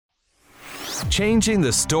Changing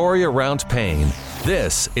the story around pain.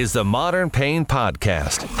 This is the Modern Pain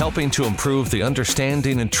Podcast, helping to improve the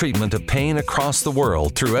understanding and treatment of pain across the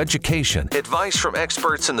world through education, advice from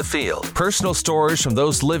experts in the field, personal stories from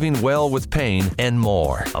those living well with pain, and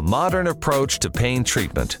more. A modern approach to pain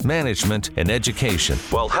treatment, management, and education,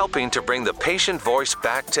 while helping to bring the patient voice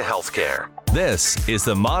back to healthcare. This is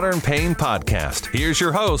the Modern Pain Podcast. Here's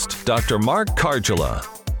your host, Dr. Mark Cardula.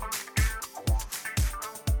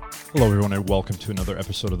 Hello, everyone, and welcome to another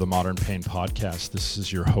episode of the Modern Pain Podcast. This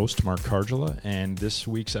is your host, Mark Cardula, and this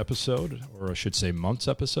week's episode, or I should say month's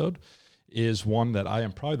episode, is one that I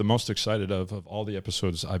am probably the most excited of all the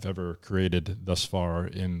episodes I've ever created thus far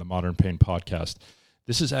in the Modern Pain Podcast.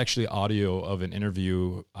 This is actually audio of an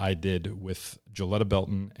interview I did with Joletta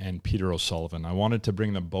Belton and Peter O'Sullivan. I wanted to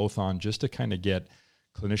bring them both on just to kind of get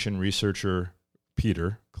clinician researcher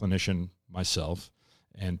Peter, clinician myself,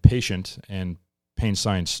 and patient and pain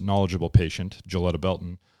science knowledgeable patient, Joletta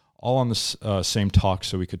Belton, all on the same talk,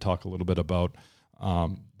 so we could talk a little bit about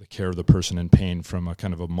the care of the person in pain from a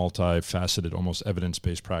kind of a multifaceted, almost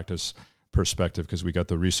evidence-based practice perspective, because we got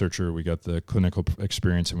the researcher, we got the clinical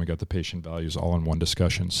experience, and we got the patient values all in one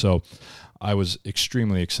discussion. So I was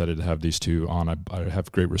extremely excited to have these two on. I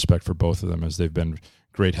have great respect for both of them, as they've been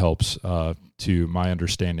great helps to my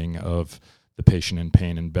understanding of the patient in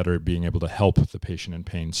pain and better being able to help the patient in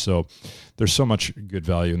pain. So there's so much good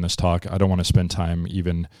value in this talk. I don't want to spend time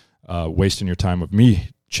even wasting your time with me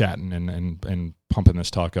chatting and pumping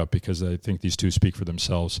this talk up, because I think these two speak for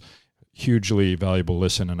themselves. Hugely valuable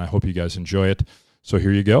listen, and I hope you guys enjoy it. So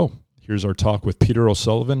here you go. Here's our talk with Peter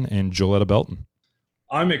O'Sullivan and Joletta Belton.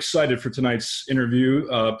 I'm excited for tonight's interview.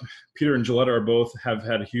 Peter and Joletta have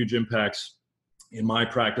had huge impacts in my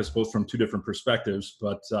practice, both from two different perspectives,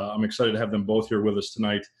 but I'm excited to have them both here with us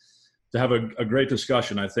tonight to have a great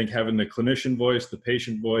discussion. I think having the clinician voice, the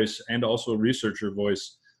patient voice, and also researcher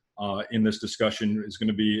voice in this discussion is going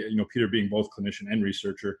to be, Peter being both clinician and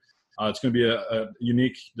researcher, it's going to be a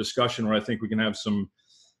unique discussion where I think we can have some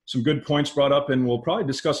good points brought up, and we'll probably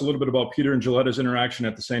discuss a little bit about Peter and Joletta's interaction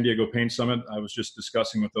at the San Diego Pain Summit. I was just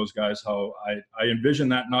discussing with those guys how I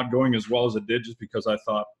envisioned that not going as well as it did, just because I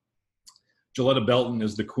thought Joletta Belton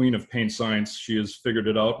is the queen of pain science. She has figured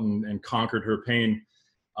it out and conquered her pain.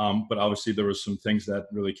 But obviously there was some things that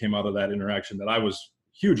really came out of that interaction that I was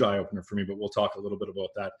huge eye-opener for me, but we'll talk a little bit about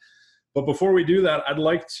that. But before we do that, I'd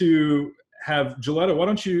like to have Joletta, why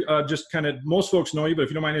don't you just kind of, most folks know you, but if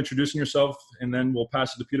you don't mind introducing yourself, and then we'll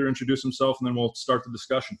pass it to Peter, introduce himself, and then we'll start the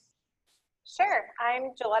discussion. Sure.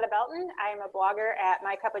 I'm Joletta Belton. I'm a blogger at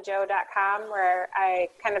mycupofjoe.com, where I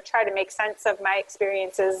kind of try to make sense of my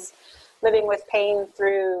experiences living with pain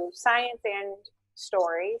through science and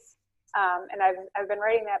stories. And I've been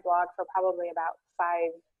writing that blog for probably about 5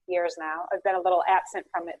 years now. I've been a little absent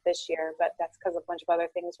from it this year, but that's because a bunch of other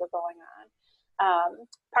things were going on.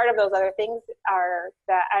 Part of those other things are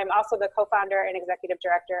that I'm also the co-founder and executive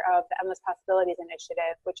director of the Endless Possibilities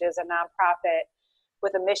Initiative, which is a nonprofit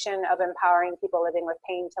with a mission of empowering people living with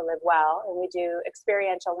pain to live well. And we do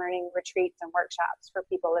experiential learning retreats and workshops for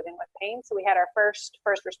people living with pain. So we had our first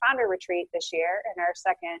responder retreat this year and our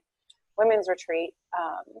second women's retreat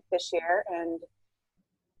this year. And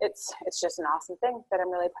it's just an awesome thing that I'm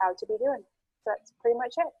really proud to be doing. So that's pretty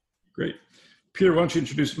much it. Great. Peter, why don't you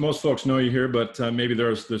introduce, most folks know you here, but maybe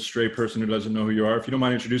there's the stray person who doesn't know who you are. If you don't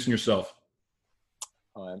mind introducing yourself.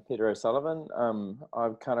 I'm Peter O'Sullivan. I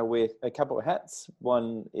kind of wear a couple of hats.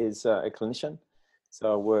 One is a clinician.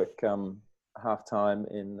 So I work half-time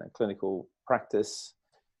in clinical practice,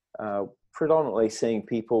 predominantly seeing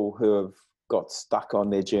people who have got stuck on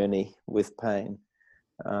their journey with pain.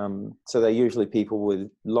 So they're usually people with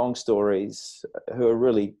long stories who are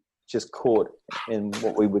really just caught in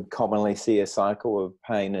what we would commonly see a cycle of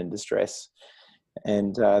pain and distress,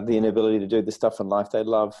 and the inability to do the stuff in life they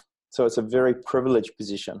love. So it's a very privileged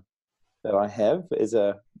position that I have as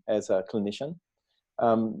a clinician.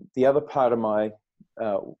 The other part of my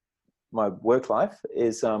work life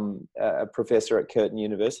is a professor at Curtin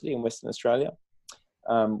University in Western Australia,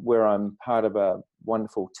 where I'm part of a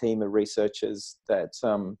wonderful team of researchers that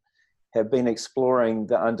have been exploring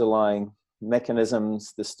the underlying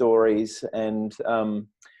mechanisms, the stories, and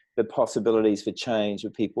the possibilities for change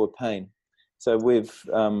of people with pain. So we've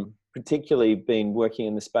particularly been working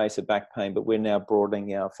in the space of back pain, but we're now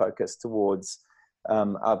broadening our focus towards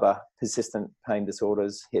other persistent pain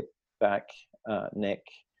disorders, hip, back, neck,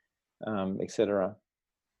 etc.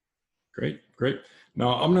 Great.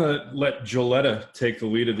 Now I'm going to let Joletta take the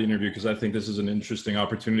lead of the interview, because I think this is an interesting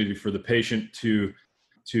opportunity for the patient to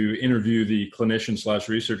interview the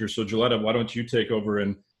clinician/researcher. So Joletta, why don't you take over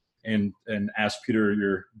and and ask Peter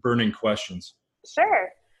your burning questions. Sure.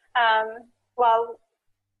 Well,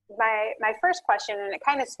 my first question, and it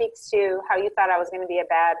kind of speaks to how you thought I was going to be a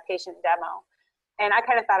bad patient demo. And I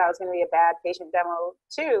kind of thought I was going to be a bad patient demo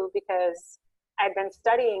too, because I'd been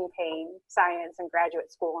studying pain science in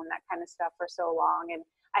graduate school and that kind of stuff for so long. And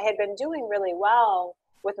I had been doing really well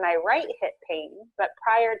with my right hip pain, but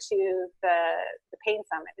prior to the pain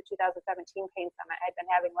summit, the 2017 pain summit, I'd been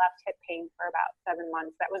having left hip pain for about 7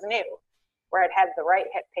 months. That was new, where I'd had the right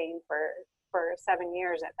hip pain for 7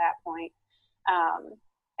 years at that point.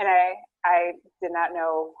 And I did not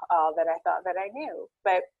know all that I thought that I knew.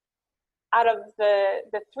 But out of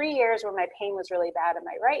the 3 years where my pain was really bad in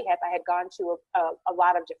my right hip, I had gone to a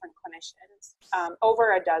lot of different clinicians,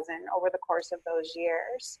 over a dozen over the course of those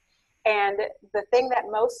years. And the thing that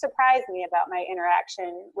most surprised me about my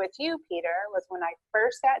interaction with you, Peter, was when we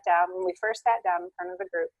first sat down in front of the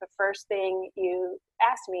group, the first thing you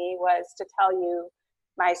asked me was to tell you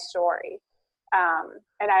my story.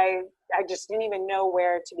 And I just didn't even know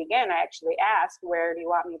where to begin. I actually asked, where do you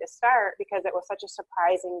want me to start? Because it was such a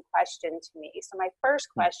surprising question to me. So my first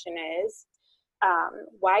question is,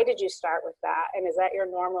 why did you start with that? And is that your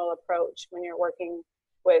normal approach when you're working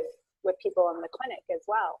with people in the clinic as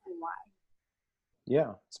well, and why?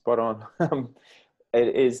 Yeah, spot on.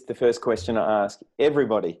 It is the first question I ask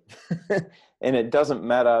everybody. And it doesn't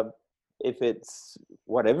matter if it's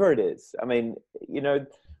whatever it is. I mean,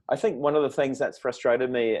 I think one of the things that's frustrated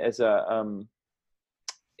me as a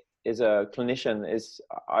clinician is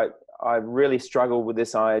I really struggle with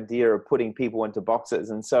this idea of putting people into boxes.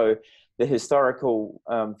 And so the historical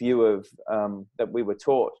view of that we were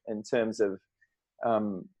taught in terms of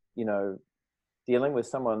dealing with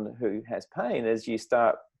someone who has pain is you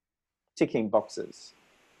start ticking boxes.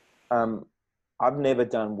 I've never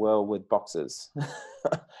done well with boxes.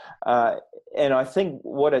 And I think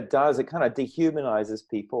what it does, it kind of dehumanizes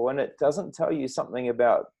people, and it doesn't tell you something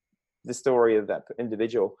about the story of that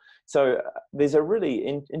individual. So there's a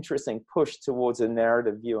really interesting push towards a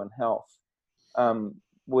narrative view in health,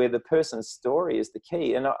 where the person's story is the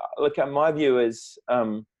key. And look, my view is,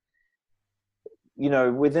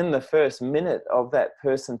 within the first minute of that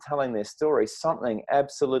person telling their story, something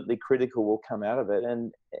absolutely critical will come out of it.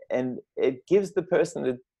 And it gives the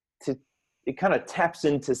person it kind of taps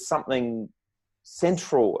into something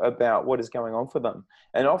central about what is going on for them.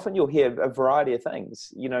 And often you'll hear a variety of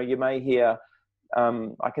things. You may hear,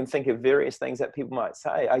 I can think of various things that people might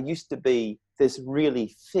say. I used to be this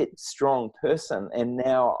really fit, strong person, and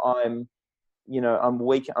now I'm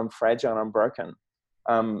weak, I'm fragile, I'm broken.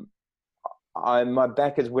 My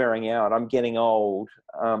back is wearing out. I'm getting old.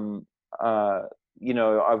 I've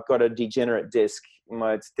got a degenerate disc.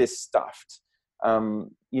 My disc stuffed.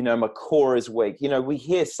 My core is weak. We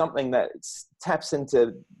hear something that taps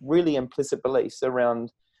into really implicit beliefs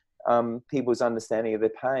around people's understanding of their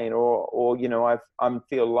pain, or I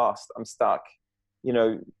feel lost. I'm stuck.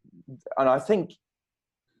 And I think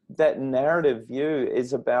that narrative view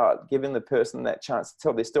is about giving the person that chance to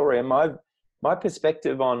tell their story. And my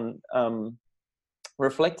perspective on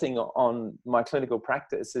reflecting on my clinical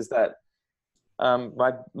practice is that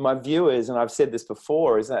my view is, and I've said this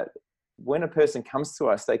before, is that when a person comes to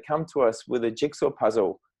us, they come to us with a jigsaw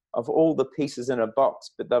puzzle of all the pieces in a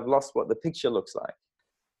box, but they've lost what the picture looks like.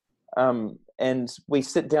 And we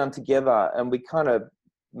sit down together and we kind of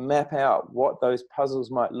map out what those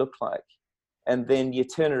puzzles might look like. And then you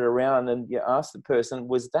turn it around and you ask the person,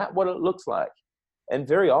 was that what it looks like? And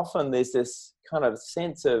very often there's this kind of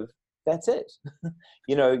sense of, that's it.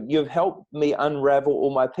 You've helped me unravel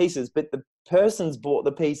all my pieces, but the person's brought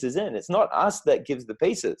the pieces in. It's not us that gives the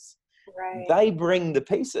pieces. Right. They bring the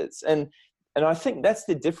pieces. And I think that's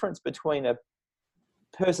the difference between a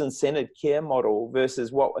person-centered care model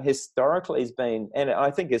versus what historically has been, and I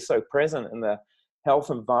think is so present in the health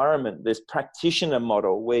environment, this practitioner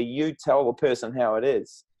model where you tell the person how it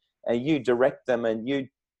is and you direct them and you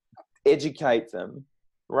educate them,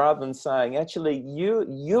 rather than saying, actually,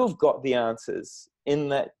 you've got the answers in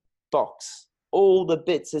that box. All the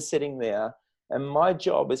bits are sitting there. And my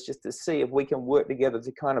job is just to see if we can work together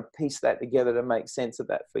to kind of piece that together to make sense of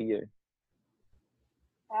that for you.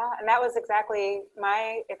 Yeah, and that was exactly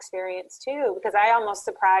my experience too, because I almost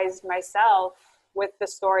surprised myself with the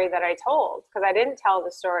story that I told, because I didn't tell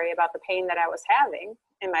the story about the pain that I was having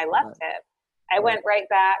in my left hip. I went right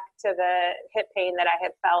back to the hip pain that I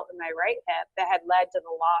had felt in my right hip that had led to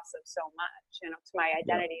the loss of so much, to my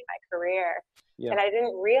identity, my career. Yeah. And I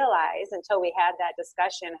didn't realize until we had that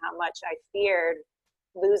discussion how much I feared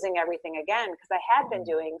losing everything again, because I had been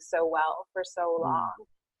doing so well for so long.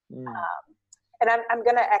 And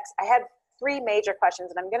I had three major questions,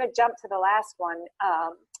 and I'm going to jump to the last one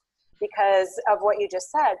because of what you just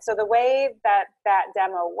said. So the way that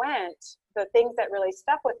demo went, the things that really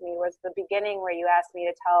stuck with me was the beginning where you asked me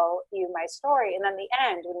to tell you my story, and then the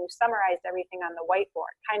end when you summarized everything on the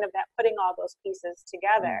whiteboard, kind of that putting all those pieces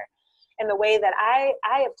together. And the way that I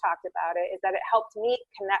have talked about it is that it helped me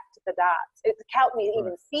connect the dots. It helped me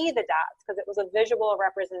even see the dots because it was a visual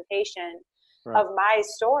representation of my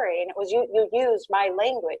story. And it was you used my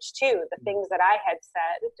language too, the things that I had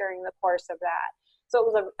said during the course of that. So it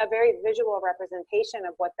was a very visual representation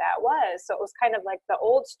of what that was. So it was kind of like the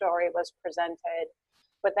old story was presented,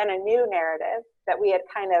 but then a new narrative that we had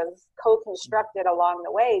kind of co-constructed along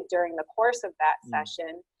the way during the course of that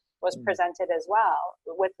session was presented as well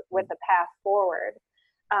with the path forward.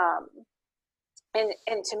 And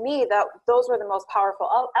to me, those were the most powerful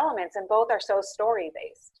elements, and both are so story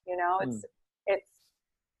based. You know, it's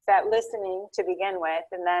that listening to begin with,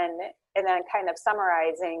 and then kind of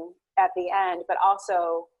summarizing at the end, but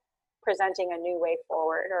also presenting a new way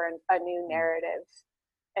forward or a new narrative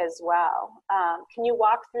as well. Can you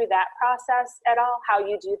walk through that process at all? How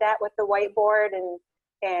you do that with the whiteboard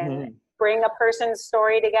and bring a person's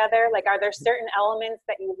story together? Like, are there certain elements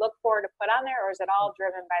that you look for to put on there, or is it all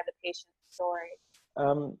driven by the patient's story?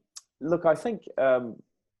 Look, I think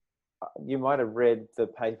you might have read the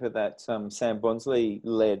paper that Sam Bonsley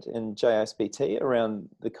led in JSPT around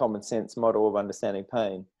the common sense model of understanding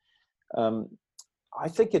pain. I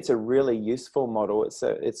think it's a really useful model. It's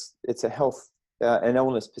a health and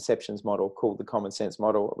illness perceptions model called the common sense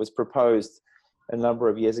model. It was proposed a number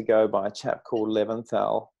of years ago by a chap called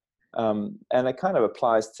Leventhal. And it kind of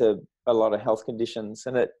applies to a lot of health conditions,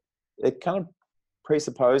 and it kind of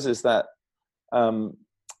presupposes that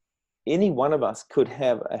any one of us could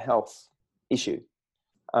have a health issue,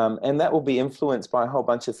 and that will be influenced by a whole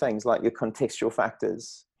bunch of things like your contextual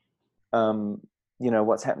factors,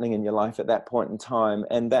 what's happening in your life at that point in time,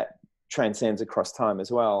 and that transcends across time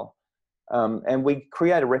as well. And we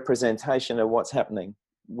create a representation of what's happening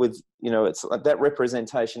with, it's like that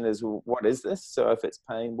representation is, what is this? So if it's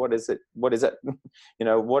pain, what is it? What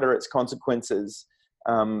are its consequences?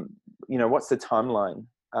 What's the timeline?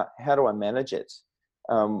 How do I manage it?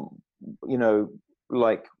 That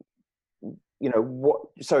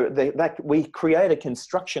we create a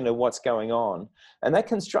construction of what's going on, and that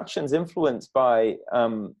construction is influenced by,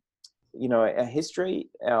 our history,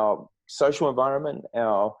 our social environment,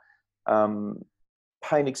 our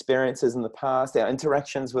pain experiences in the past, our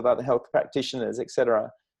interactions with other health practitioners, etc.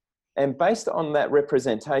 And based on that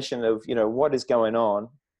representation of, what is going on,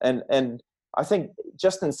 and I think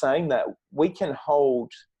just in saying that, we can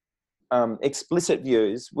hold explicit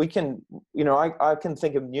views. We can, I can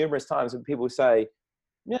think of numerous times when people say,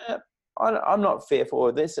 yeah, I'm not fearful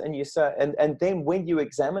of this. And you say, and then when you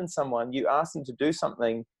examine someone, you ask them to do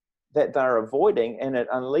something that they're avoiding, and it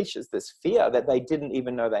unleashes this fear that they didn't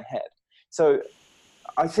even know they had. So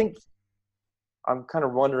I think I'm kind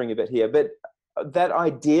of wandering a bit here, but that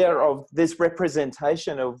idea of this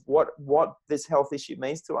representation of what this health issue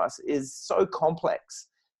means to us is so complex,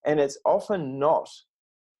 and it's often not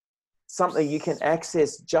something you can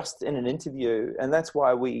access just in an interview. And that's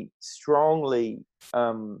why we strongly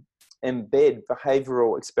embed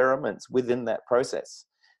behavioral experiments within that process.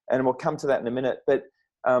 And we'll come to that in a minute. But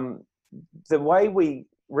the way we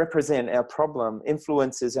represent our problem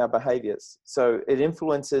influences our behaviors. So it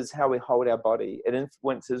influences how we hold our body. It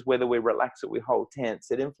influences whether we relax or we hold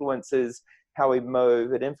tense. It influences how we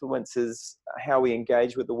move. It influences how we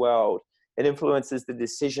engage with the world. It influences the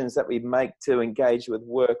decisions that we make to engage with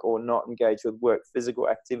work or not engage with work, physical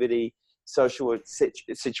activity, social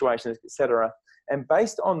situations, etc. And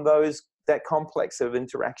based on that complex of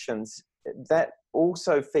interactions, that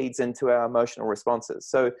also feeds into our emotional responses.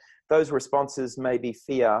 So those responses may be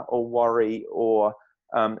fear or worry or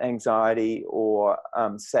anxiety or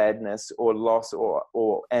sadness or loss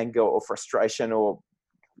or anger or frustration or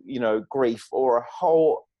grief, or a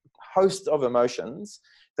whole host of emotions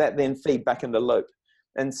that then feed back in the loop.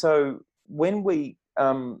 And so when we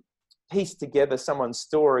piece together someone's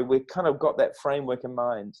story, we've kind of got that framework in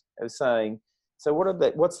mind of saying, so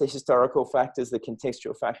what's the historical factors, the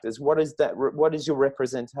contextual factors? What is your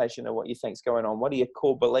representation of what you think's going on? What are your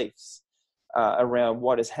core beliefs around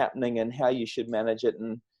what is happening and how you should manage it,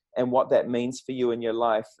 and what that means for you in your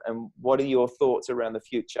life? And what are your thoughts around the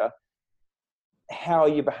future? How are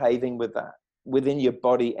you behaving with that within your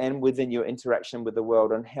body and within your interaction with the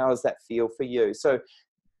world? And how does that feel for you? So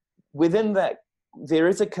within that, there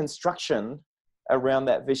is a construction around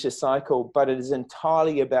that vicious cycle, but it is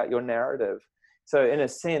entirely about your narrative. So in a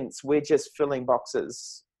sense, we're just filling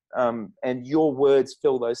boxes and your words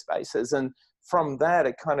fill those spaces. And from that,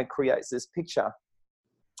 it kind of creates this picture,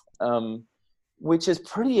 which is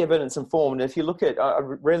pretty evidence informed. If you look at, I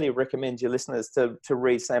really recommend your listeners to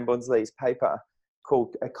read Sam Bonsley's paper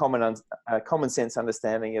called A Common Sense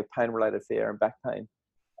Understanding of Pain-Related Fear and Back Pain.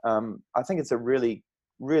 I think it's a really,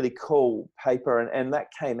 really cool paper, and that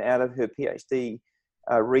came out of her PhD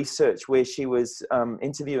research, where she was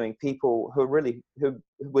interviewing people who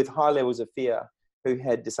with high levels of fear who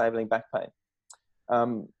had disabling back pain.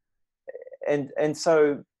 And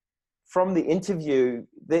so from the interview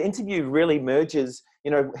really merges,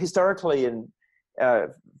 historically in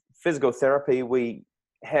physical therapy, we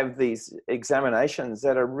have these examinations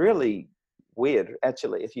that are really weird,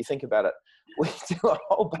 actually, if you think about it. We do a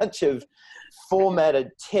whole bunch of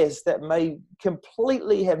formatted tests that may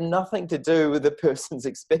completely have nothing to do with the person's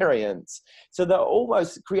experience. So that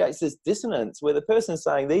almost creates this dissonance where the person's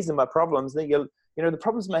saying, these are my problems. Then the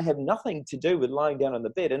problems may have nothing to do with lying down on the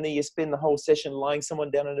bed. And then you spend the whole session lying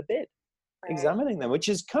someone down on a bed, right, examining them, which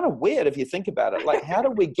is kind of weird if you think about it. Like, how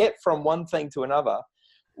do we get from one thing to another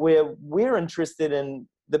where we're interested in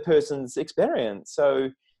the person's experience? So,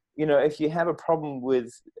 if you have a problem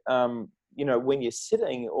with, when you're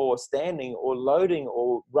sitting or standing or loading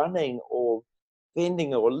or running or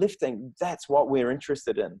bending or lifting, that's what we're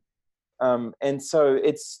interested in. And so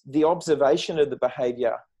it's the observation of the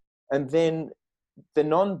behavior, and then the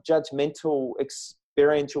non-judgmental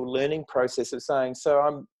experiential learning process of saying,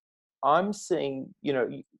 so I'm seeing,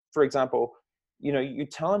 for example, you're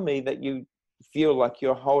telling me that you feel like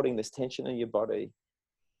you're holding this tension in your body.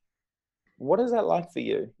 What is that like for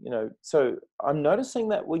you? So I'm noticing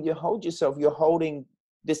that when you hold yourself, you're holding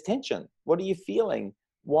this tension. What are you feeling?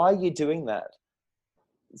 Why are you doing that?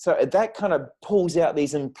 So that kind of pulls out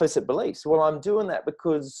these implicit beliefs. Well, I'm doing that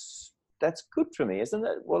because that's good for me, isn't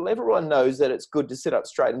it? Well, everyone knows that it's good to sit up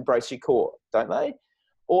straight and brace your core, don't they?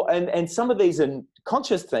 And some of these are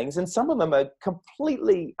conscious things, and some of them are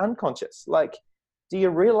completely unconscious. Like, do you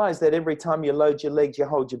realize that every time you load your legs, you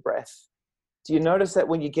hold your breath? Do you notice that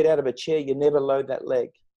when you get out of a chair, you never load that leg?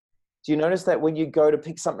 Do you notice that when you go to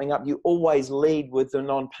pick something up, you always lead with the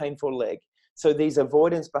non-painful leg? So these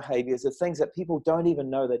avoidance behaviors are things that people don't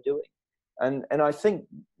even know they're doing. And I think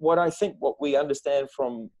what we understand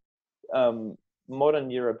from modern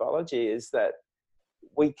neurobiology is that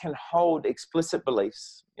we can hold explicit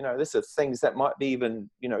beliefs. This are things that might be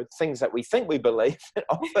even, things that we think we believe, and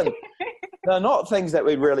often they're not things that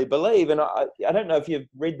we really believe. And I don't know if you've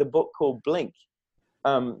read the book called Blink.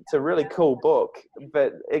 It's a really cool book,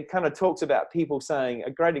 but it kind of talks about people saying, a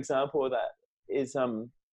great example of that is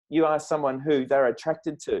you ask someone who they're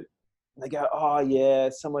attracted to. And they go, oh yeah,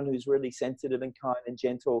 someone who's really sensitive and kind and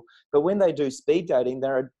gentle. But when they do speed dating,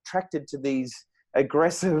 they're attracted to these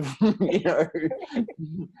aggressive,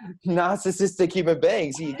 narcissistic human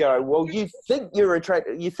beings. You go, well, you think you're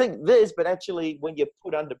attracted, you think this, but actually when you're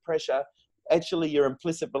put under pressure, actually your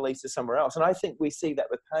implicit beliefs are somewhere else. And I think we see that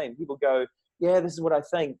with pain. People go, yeah, this is what I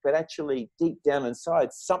think, but actually deep down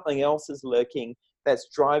inside, something else is lurking that's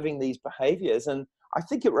driving these behaviors. And I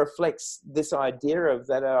think it reflects this idea of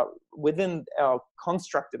that within our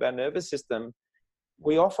construct of our nervous system,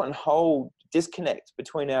 we often hold disconnect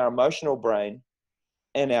between our emotional brain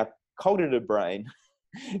and our cognitive brain.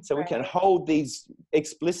 So we can hold these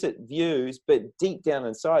explicit views, but deep down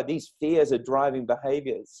inside, these fears are driving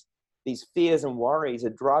behaviors. These fears and worries are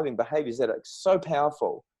driving behaviors that are so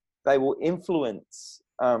powerful. They will influence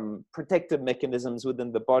protective mechanisms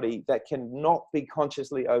within the body that cannot be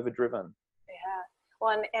consciously overdriven. Yeah.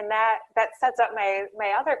 Well, and that sets up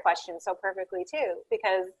my other question so perfectly too,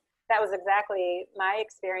 because that was exactly my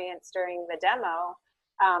experience during the demo.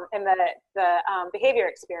 And the behavior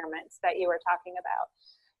experiments that you were talking about.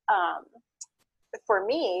 For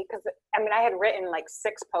me, because I had written like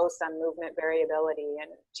 6 posts on movement variability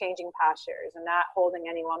and changing postures and not holding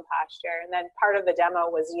any one posture. And then part of the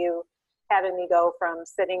demo was you having me go from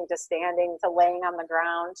sitting to standing to laying on the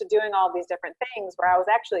ground to doing all these different things where I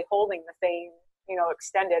was actually holding the same,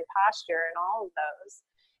 extended posture and all of those.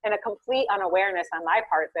 And a complete unawareness on my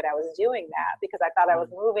part that I was doing that because I thought I was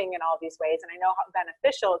moving in all these ways. And I know how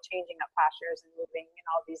beneficial changing up postures and moving in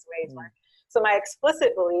all these ways were. So my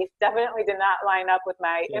explicit belief definitely did not line up with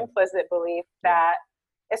my implicit belief that,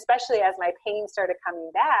 especially as my pain started coming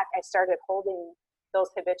back, I started holding those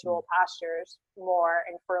habitual postures more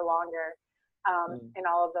and for longer and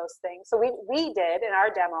all of those things. So we did in our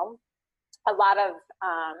demo a lot of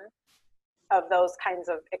those kinds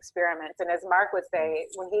of experiments. And as Mark would say,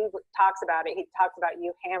 when he talks about it, he talks about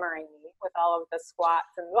you hammering me with all of the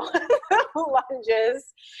squats and the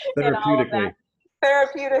lunges and all of that.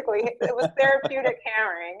 therapeutically, it was therapeutic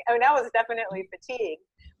hammering. I mean, that was definitely fatigue.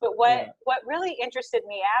 But what really interested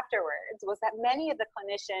me afterwards was that many of the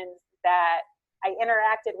clinicians that I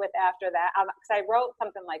interacted with after that, because I wrote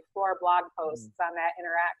something like 4 blog posts on that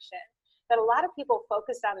interaction, that a lot of people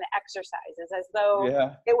focused on the exercises as though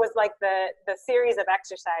it was like the series of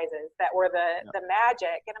exercises that were the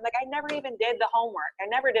magic. And I'm like, I never even did the homework. I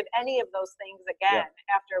never did any of those things again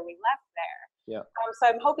after we left there. Yeah. So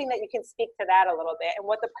I'm hoping that you can speak to that a little bit and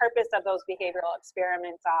what the purpose of those behavioral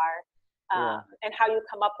experiments are. And how you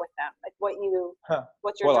come up with them, like what you're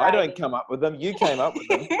well, driving. I don't come up with them. You came up with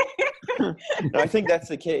them. I think that's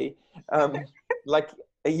the key.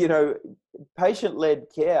 Patient-led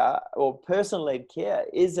care or person-led care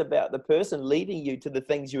is about the person leading you to the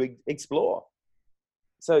things you explore.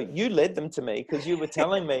 So you led them to me because you were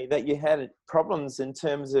telling me that you had problems in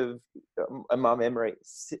terms of my memory,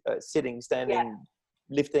 sitting, standing,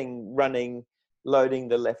 lifting, running, loading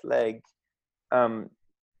the left leg,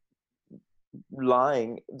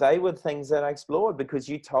 lying. They were things that I explored because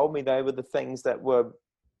you told me they were the things that were,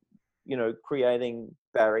 creating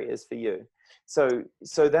barriers for you. So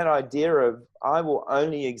that idea of I will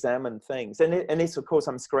only examine things, and it's of course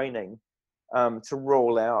I'm screening to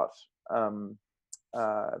rule out,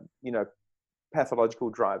 pathological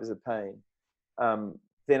drivers of pain.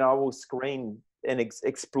 Then I will screen and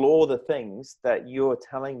explore the things that you're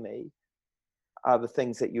telling me are the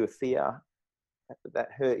things that you fear,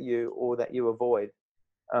 that hurt you, or that you avoid.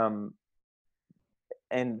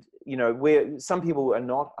 Where some people are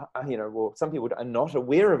not, some people are not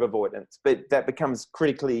aware of avoidance, but that becomes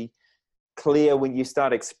critically clear when you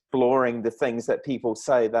start exploring the things that people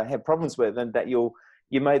say they have problems with, and that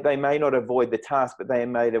they may not avoid the task, but they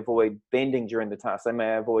may avoid bending during the task. They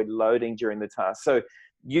may avoid loading during the task. So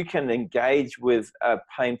you can engage with a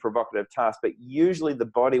pain provocative task, but usually the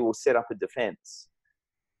body will set up a defense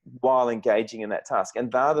while engaging in that task.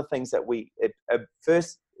 And they're the things that we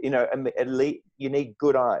first, you need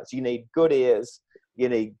good eyes, you need good ears, you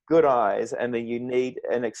need good eyes, and then you need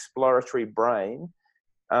an exploratory brain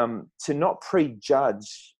to not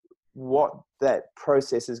prejudge what that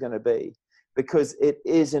process is going to be, because it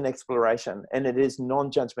is an exploration and it is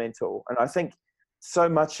non-judgmental. And I think so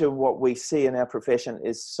much of what we see in our profession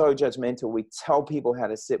is so judgmental. We tell people how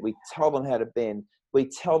to sit, we tell them how to bend, we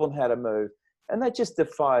tell them how to move, and that just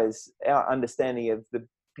defies our understanding of the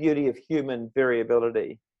beauty of human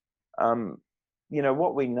variability.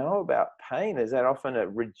 What we know about pain is that often it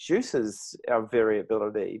reduces our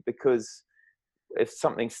variability, because if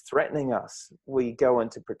something's threatening us, we go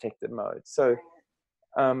into protective mode. So,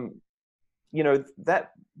 that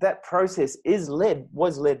process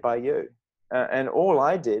was led by you. And all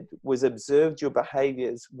I did was observed your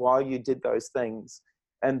behaviors while you did those things.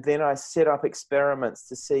 And then I set up experiments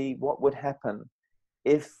to see what would happen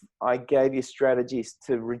if I gave you strategies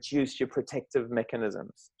to reduce your protective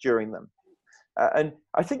mechanisms during them. And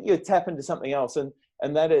I think you tap into something else, and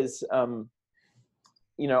that is, often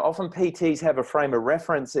PTs have a frame of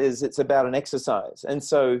reference is it's about an exercise. And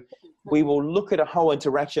so we will look at a whole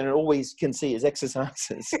interaction and all we can see is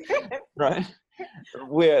exercises, right?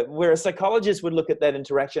 Where a psychologist would look at that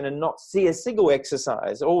interaction and not see a single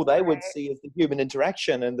exercise. All they would see is the human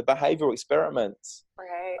interaction and the behavioral experiments.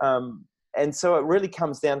 Right. And so it really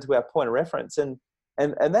comes down to our point of reference. And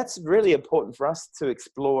that's really important for us to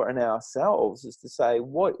explore in ourselves, is to say,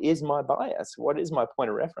 what is my bias? What is my point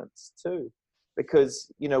of reference too? Because,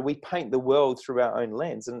 we paint the world through our own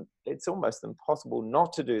lens, and it's almost impossible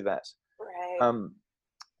not to do that. Right.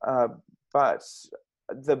 But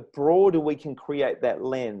the broader we can create that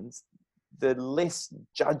lens, the less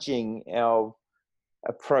judging our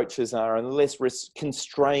approaches are, and the less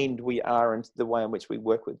constrained we are in the way in which we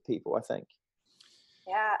work with people, I think.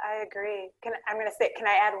 Yeah, I agree. Can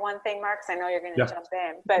I add one thing, Mark? 'Cause I know you're going to jump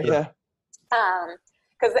in, but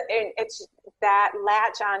because it's that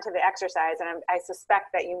latch onto the exercise, and I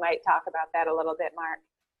suspect that you might talk about that a little bit, Mark,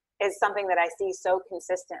 is something that I see so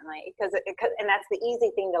consistently, and that's the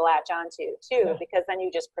easy thing to latch onto too, because then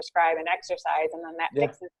you just prescribe an exercise and then that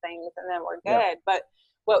fixes things and then we're good. But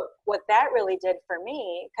what that really did for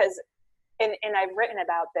me, and I've written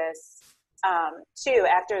about this too,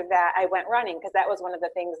 after that I went running, because that was one of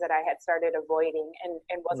the things that I had started avoiding and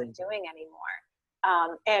wasn't doing anymore.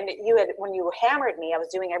 And when you hammered me, I was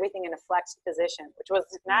doing everything in a flexed position, which was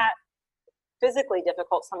not physically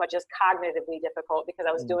difficult so much as cognitively difficult, because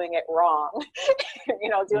I was doing it wrong,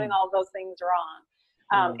 doing all those things wrong.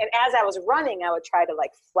 And as I was running, I would try to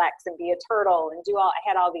like flex and be a turtle and I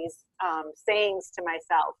had all these sayings to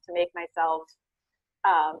myself to make myself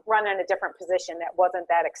run in a different position that wasn't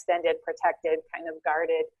that extended, protected, kind of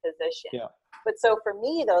guarded position. But so for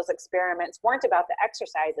me, those experiments weren't about the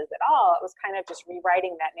exercises at all. It was kind of just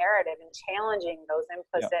rewriting that narrative and challenging those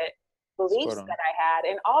implicit beliefs that I had.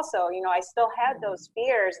 And also, you know, I still had those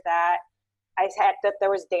fears that I had, that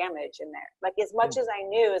there was damage in there. Like, as much as I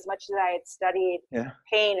knew, as much as I had studied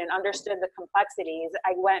pain and understood the complexities,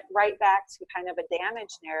 I went right back to kind of a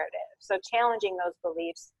damage narrative. So challenging those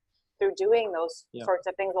beliefs through doing those sorts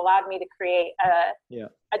of things allowed me to create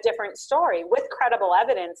a different story with credible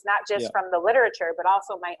evidence, not just from the literature, but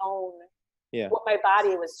also my own, what my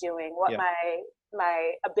body was doing, what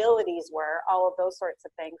my abilities were, all of those sorts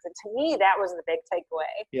of things. And to me, that was the big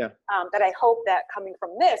takeaway. That I hope that coming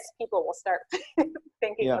from this, people will start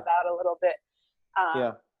thinking about a little bit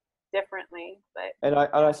differently. But and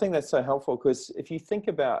I think that's so helpful, because if you think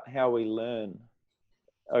about how we learn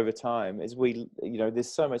over time, as we, you know,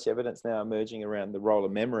 there's so much evidence now emerging around the role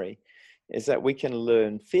of memory, is that we can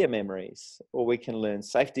learn fear memories or we can learn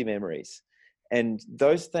safety memories, and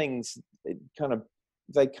those things kind of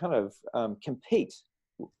compete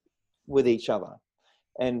with each other.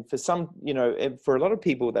 And for some, you know, for a lot of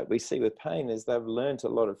people that we see with pain, is they've learned a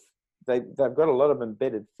lot of, they've got a lot of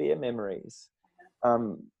embedded fear memories.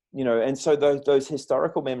 You know, and so those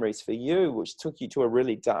historical memories for you, which took you to a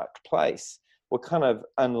really dark place, were kind of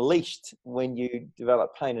unleashed when you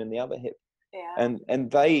developed pain in the other hip. And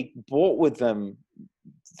they brought with them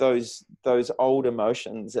those old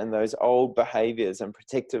emotions and those old behaviors and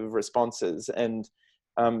protective responses. And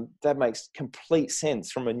that makes complete sense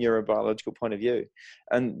from a neurobiological point of view.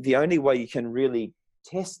 And the only way you can really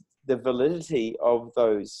test the validity of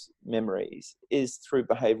those memories is through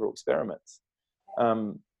behavioral experiments.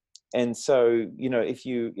 And so, you know, if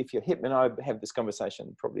your hip, and I have this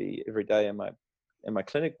conversation probably every day in my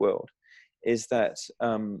clinic world, is that,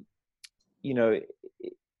 you know,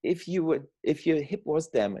 if your hip was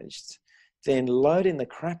damaged, then loading the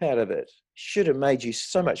crap out of it should have made you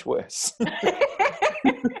so much worse.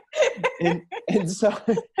 and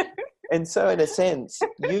so in a sense,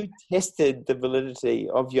 you tested the validity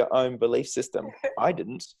of your own belief system. I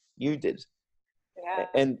didn't, you did.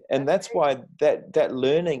 And that's why that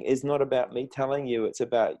learning is not about me telling you, it's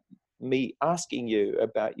about me asking you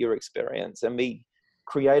about your experience and me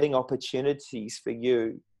creating opportunities for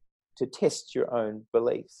you to test your own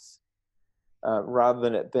beliefs, rather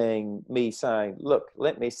than it being me saying, look,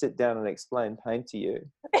 let me sit down and explain pain to you,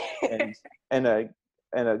 and in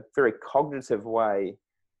a very cognitive way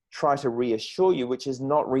try to reassure you, which is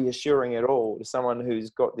not reassuring at all to someone who's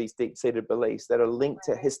got these deep-seated beliefs that are linked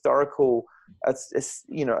to historical,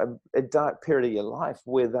 you know, a dark period of your life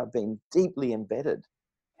where they've been deeply embedded.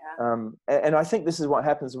 And I think this is what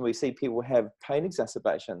happens when we see people have pain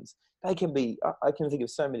exacerbations. They can be, I can think of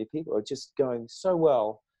so many people who are just going so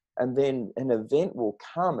well, and then an event will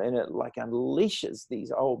come and it like unleashes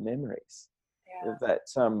these old memories that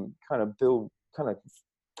kind of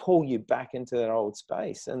pull you back into that old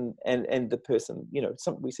space, and the person, you know,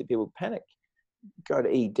 we see people panic, go to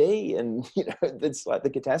ED, and you know, it's like the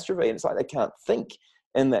catastrophe, and it's like they can't think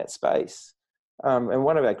in that space. And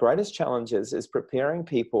one of our greatest challenges is preparing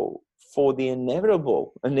people for the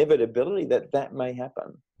inevitability that may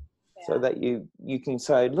happen, so that you can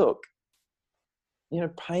say, look, you know,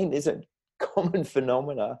 pain is a common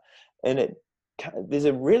phenomena, and there's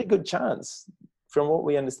a really good chance, from what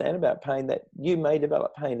we understand about pain, that you may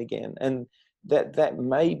develop pain again, and that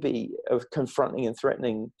may be a confronting and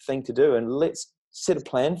threatening thing to do. And let's set a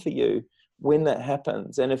plan for you when that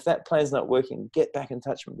happens. And if that plan's not working, get back in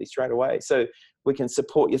touch with me straight away, so we can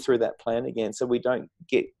support you through that plan again, so we don't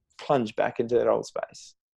get plunged back into that old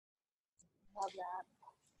space. Love that.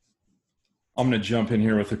 I'm going to jump in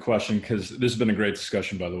here with a question, because this has been a great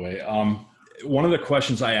discussion, by the way. One of the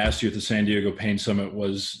questions I asked you at the San Diego Pain Summit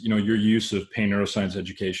was, you know, your use of pain neuroscience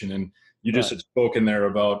education. And you just had spoken there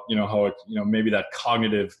about, you know, how it, you know, maybe that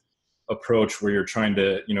cognitive approach where you're trying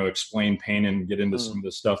to, you know, explain pain and get into some of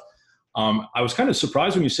this stuff. I was kind of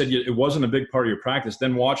surprised when you said it wasn't a big part of your practice.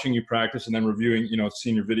 Then watching you practice and then reviewing, you know,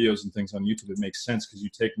 seeing your videos and things on YouTube, it makes sense, because you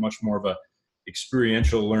take much more of a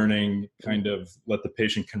experiential learning, kind of let the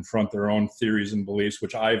patient confront their own theories and beliefs,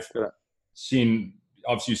 which I've seen.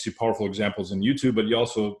 Obviously, you see powerful examples in YouTube, but you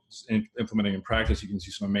also implementing in practice, you can see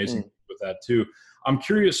some amazing with that too. I'm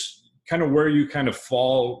curious kind of where you kind of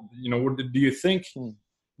fall, you know, do you think, you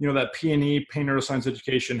know, that P&E, pain neuroscience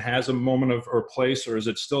education, has a moment of or place, or is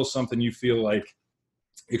it still something you feel like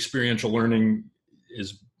experiential learning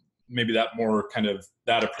is maybe that more kind of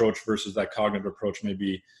that approach versus that cognitive approach may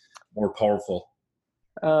be more powerful?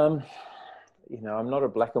 You know, I'm not a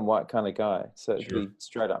black and white kind of guy, so to be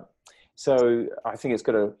straight up. So I think it's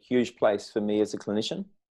got a huge place for me as a clinician.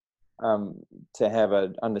 to have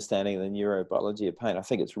an understanding of the neurobiology of pain. I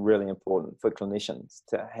think it's really important for clinicians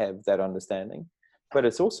to have that understanding. But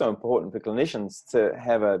it's also important for clinicians to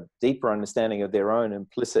have a deeper understanding of their own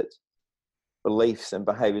implicit beliefs and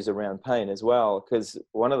behaviors around pain as well. Because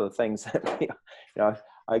one of the things that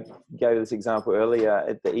I gave this example earlier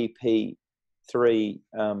at the EP3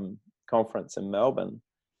 conference in Melbourne,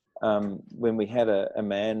 when we had a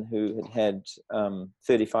man who had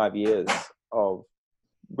 35 years of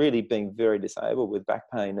really being very disabled with back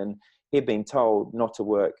pain, and he'd been told not to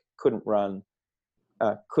work, couldn't run,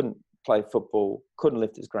 couldn't play football, couldn't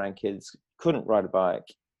lift his grandkids, couldn't ride a bike,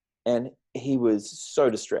 and he was so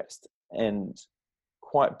distressed and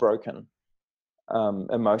quite broken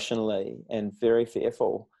emotionally and very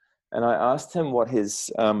fearful. And I asked him what his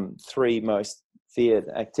 3 most feared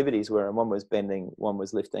activities were, and one was bending, one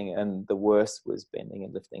was lifting, and the worst was bending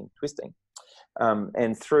and lifting, twisting.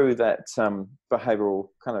 And through that behavioral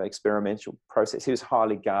kind of experimental process, he was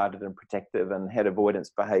highly guarded and protective and had avoidance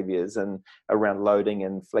behaviors and around loading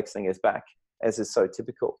and flexing his back, as is so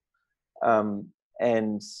typical.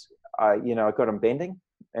 And I got him bending,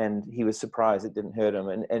 and he was surprised it didn't hurt him.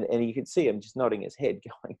 And you could see him just nodding his head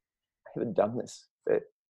going, I haven't done this for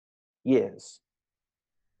years.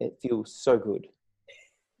 It feels so good.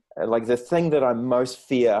 Like the thing that I most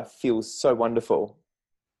fear feels so wonderful.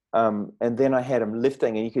 And then I had him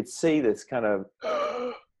lifting, and you could see this kind of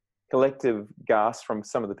collective gasp from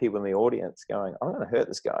some of the people in the audience going, I'm going to hurt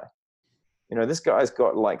this guy. This guy's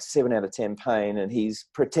got like 7 out of 10 pain, and he's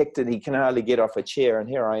protected. He can hardly get off a chair. And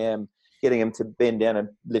here I am getting him to bend down and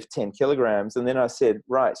lift 10 kilograms. And then I said,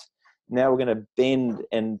 right, now we're going to bend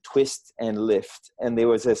and twist and lift. And there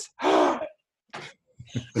was this,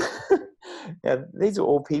 now, these are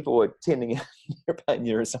all people attending a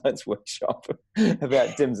neuroscience workshop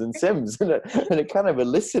about DIMS and SIMS, and it kind of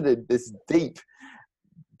elicited this deep,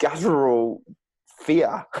 guttural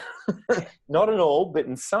fear. Not in all, but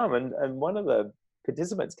in some. And one of the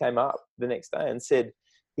participants came up the next day and said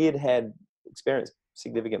he had experienced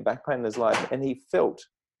significant back pain in his life, and he felt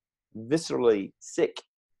viscerally sick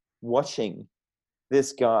watching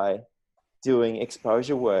this guy doing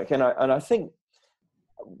exposure work. And I think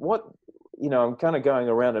what, I'm kind of going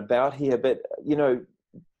around about here, but,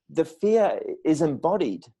 the fear is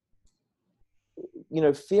embodied.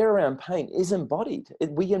 Fear around pain is embodied.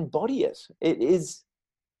 We embody it. It is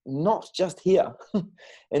not just here.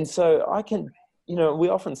 And so I can, we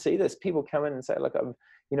often see this. People come in and say, look,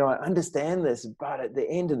 I understand this, but at the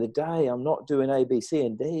end of the day, I'm not doing A, B, C,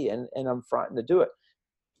 and D, and I'm frightened to do it.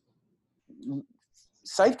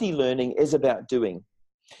 Safety learning is about doing.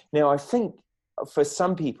 Now, I think for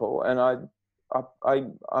some people, and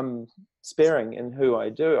I'm sparing in who I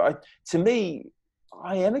do, to me,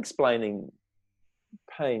 I am explaining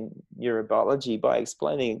pain neurobiology by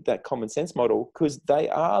explaining that common sense model, because they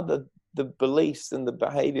are the beliefs and the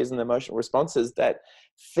behaviors and the emotional responses that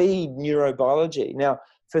feed neurobiology. Now,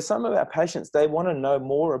 for some of our patients, they want to know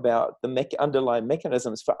more about the underlying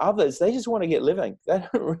mechanisms. For others, they just want to get living. They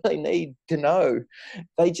don't really need to know.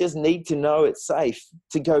 They just need to know it's safe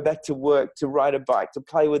to go back to work, to ride a bike, to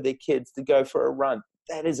play with their kids, to go for a run.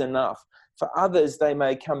 That is enough. For others, they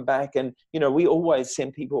may come back and, we always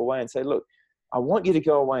send people away and say, look, I want you to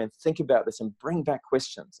go away and think about this and bring back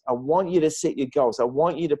questions. I want you to set your goals. I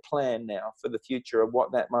want you to plan now for the future of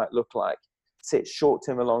what that might look like. Set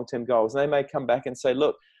short-term and long-term goals. And they may come back and say,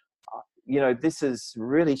 look, this is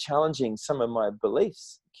really challenging some of my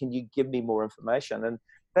beliefs. Can you give me more information? And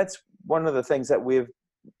that's one of the things that we've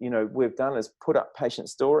done is put up patient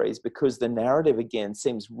stories, because the narrative, again,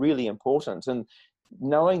 seems really important. And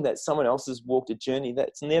knowing that someone else has walked a journey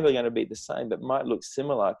that's never going to be the same, but might look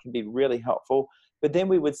similar, can be really helpful. But then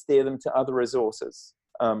we would steer them to other resources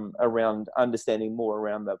around understanding more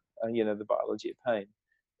around the biology of pain.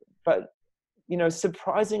 But,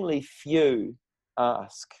 surprisingly few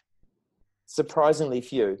ask. Surprisingly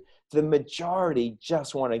few. The majority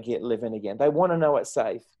just want to get living again. They want to know it's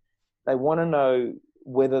safe. They want to know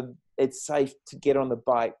whether it's safe to get on the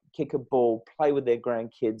bike, kick a ball, play with their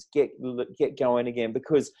grandkids, get going again,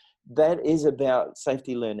 because that is about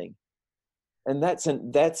safety learning. And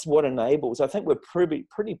that's what enables. I think we're pretty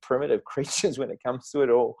primitive creatures when it comes to it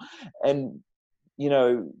all. And,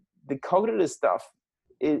 the cognitive stuff,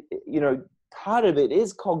 part of it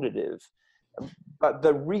is cognitive, but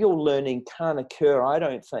the real learning can't occur, I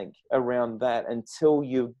don't think, around that until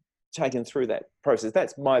you've taken through that process.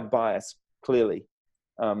 That's my bias, clearly.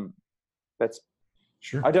 That's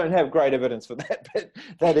sure. I don't have great evidence for that, but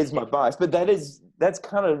that is my bias. But that's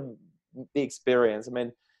kind of the experience,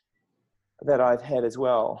 that I've had as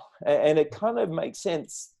well. And it kind of makes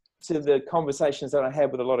sense to the conversations that I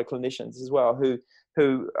had with a lot of clinicians as well, who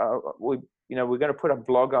we're going to put a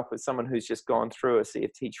blog up with someone who's just gone through a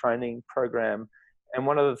CFT training program. And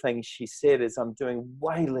one of the things she said is, I'm doing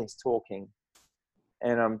way less talking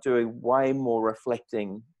and I'm doing way more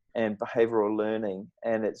reflecting and behavioral learning.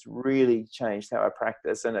 And it's really changed how I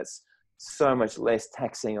practice. And it's so much less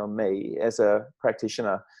taxing on me as a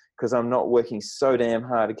practitioner, because I'm not working so damn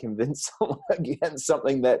hard to convince someone against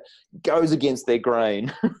something that goes against their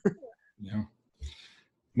grain. Yeah.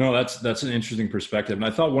 No, that's an interesting perspective. And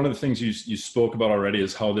I thought one of the things you spoke about already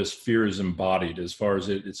is how this fear is embodied, as far as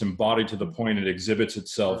it's embodied to the point it exhibits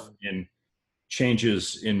itself in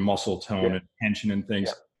changes in muscle tone and tension and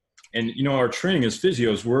things. Yeah. And, our training as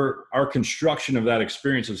physios, our construction of that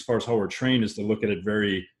experience, as far as how we're trained, is to look at it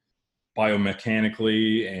very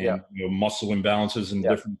biomechanically and muscle imbalances and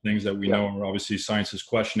different things that we know are obviously science is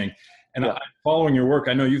questioning. And following your work,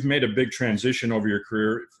 I know you've made a big transition over your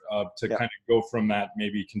career to kind of go from that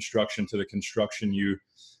maybe construction to the construction you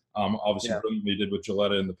obviously brilliantly did with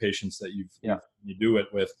Gilletta and the patients that you do it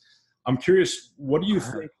with. I'm curious, what do you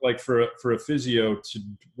think, like for a physio,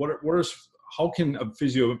 how can a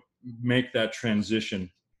physio make that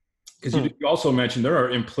transition? Because you also mentioned there are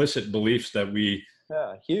implicit beliefs that we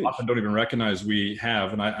often don't even recognize we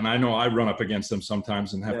have. And I know I run up against them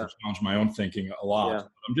sometimes and have to challenge my own thinking a lot. Yeah.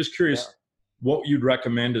 I'm just curious what you'd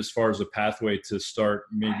recommend as far as a pathway to start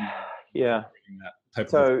maybe that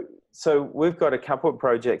type of. So we've got a couple of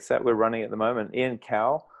projects that we're running at the moment. Ian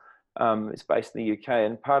Cowell is based in the UK,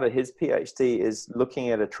 and part of his PhD is looking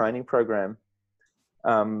at a training program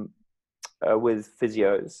with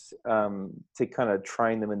physios to kind of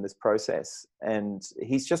train them in this process. And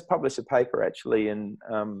he's just published a paper actually and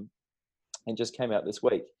just came out this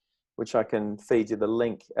week, which I can feed you the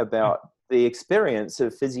link, about the experience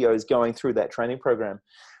of physios going through that training program.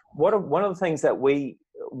 One of the things that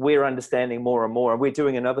we're understanding more and more, and we're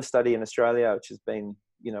doing another study in Australia, which has been,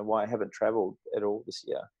 why I haven't traveled at all this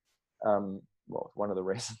year. Well, one of the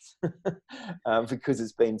reasons, because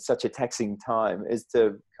it's been such a taxing time, is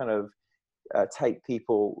to kind of take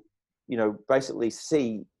people, basically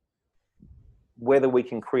see whether we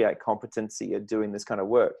can create competency at doing this kind of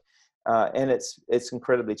work. And it's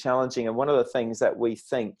incredibly challenging. And one of the things that we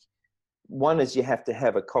think, one is you have to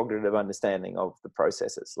have a cognitive understanding of the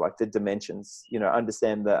processes, like the dimensions,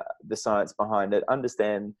 understand the science behind it,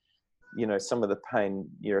 understand, some of the pain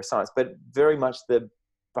neuroscience, but very much the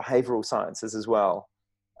behavioral sciences as well.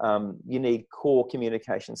 You need core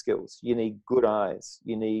communication skills. You need good eyes.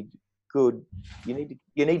 You need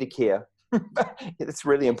to care. It's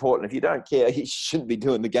really important. If you don't care, you shouldn't be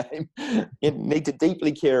doing the game. You need to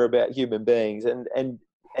deeply care about human beings and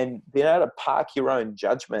being able to park your own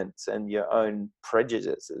judgments and your own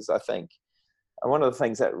prejudices, I think. And one of the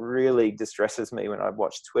things that really distresses me when I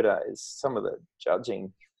watch Twitter is some of the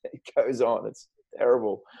judging that goes on. It's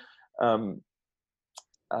terrible.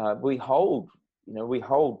 We hold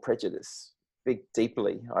prejudice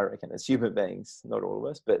deeply, I reckon, as human beings. Not all of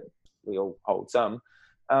us, but we all hold some.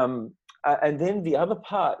 And then the other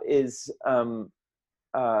part is you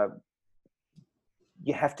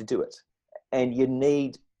have to do it. And you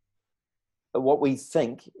need, what we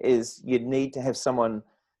think is you need to have someone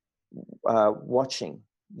watching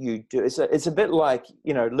you do. It's a bit like,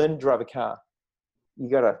 learn to drive a car. You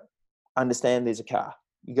got to understand there's a car.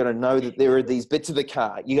 You got to know that there are these bits of the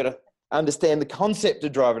car. You got to understand the concept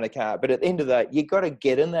of driving a car. But at the end of the day, you got to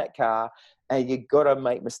get in that car and you got to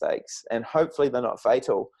make mistakes. And hopefully they're not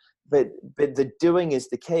fatal. But the doing is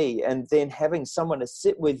the key. And then having someone to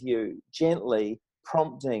sit with you gently,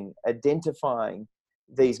 prompting, identifying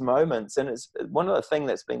these moments. And it's one of the things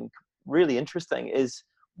that's been really interesting is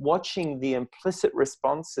watching the implicit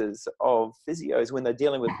responses of physios when they're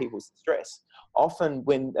dealing with people's stress. Often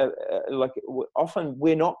often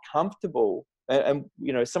we're not comfortable, and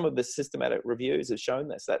some of the systematic reviews have shown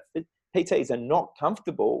this, that PTs are not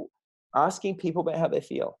comfortable asking people about how they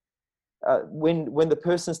feel. When the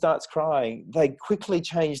person starts crying, they quickly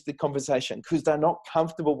change the conversation because they're not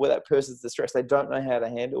comfortable with that person's distress. They don't know how to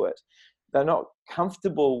handle it. They're not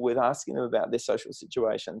comfortable with asking them about their social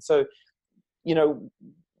situation. So,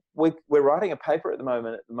 we're writing a paper at the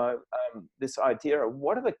moment, this idea of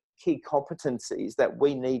what are the key competencies that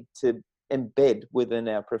we need to embed within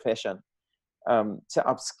our profession to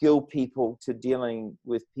upskill people to dealing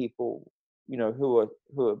with people, who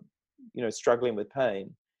are struggling with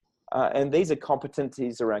pain. And these are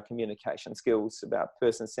competencies around communication skills, about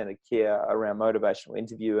person-centered care, around motivational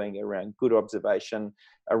interviewing, around good observation,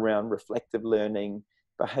 around reflective learning,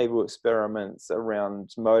 behavioral experiments,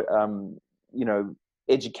 around,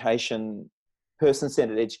 education,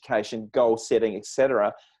 person-centered education, goal setting,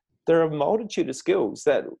 etc. there are a multitude of skills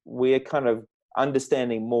that we're kind of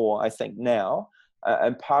understanding more, I think, now.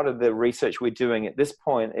 And part of the research we're doing at this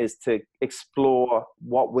point is to explore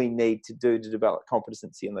what we need to do to develop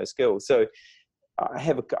competency in those skills. So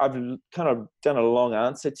I've kind of done a long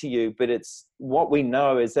answer to you, but it's what we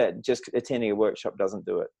know is that just attending a workshop doesn't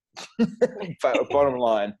do it. But bottom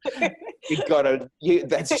line,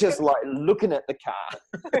 that's just like looking at the car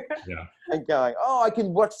and going, oh, I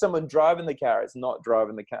can watch someone driving the car. It's not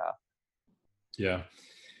driving the car. Yeah.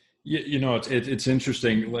 You know, it's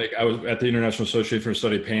interesting. Like, I was at the International Association for the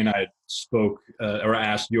Study of Pain. I spoke or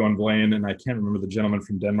asked Johan Blaine, and I can't remember the gentleman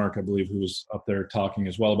from Denmark, I believe, who was up there talking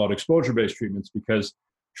as well about exposure-based treatments, because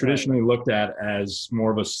traditionally looked at as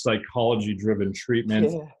more of a psychology-driven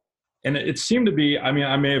treatment. Yeah. And it seemed to be, I mean,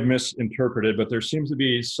 I may have misinterpreted, but there seems to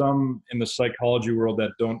be some in the psychology world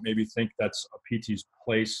that don't maybe think that's a PT's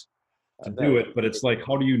place to do it. But it's like,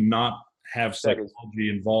 how do you not have psychology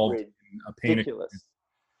involved in a pain experience?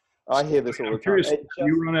 I hear this all the time. Curious, do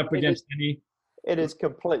you run up against any? It is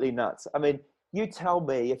completely nuts. I mean, you tell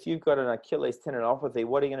me, if you've got an Achilles tendinopathy,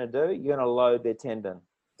 what are you going to do? You're going to load their tendon.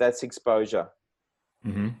 That's exposure.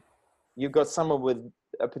 Mm-hmm. You've got someone with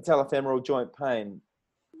a patellofemoral joint pain.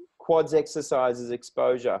 Quads exercise is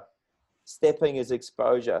exposure. Stepping is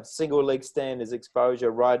exposure. Single leg stand is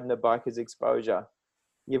exposure. Riding a bike is exposure.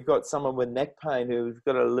 You've got someone with neck pain who's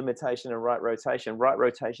got a limitation in right rotation. Right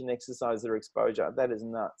rotation exercise are exposure. That is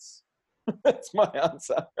nuts. That's my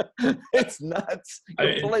answer. It's nuts.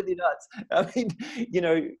 Completely nuts. I mean,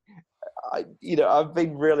 I've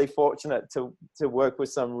been really fortunate to work with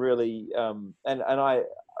some really, and I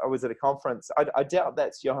was at a conference. I doubt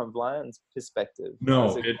that's Johan Blaine's perspective.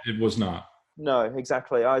 No, it was not. No,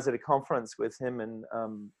 exactly. I was at a conference with him and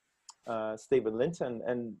Stephen Linton,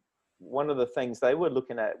 and one of the things they were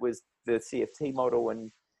looking at was the CFT model,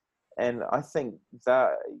 and I think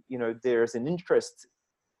that there's an interest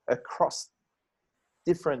across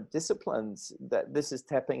different disciplines that this is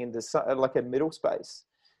tapping into like a middle space,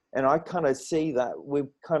 and I kind of see that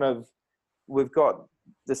we've got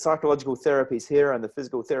the psychological therapies here and the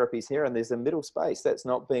physical therapies here, and there's a middle space that's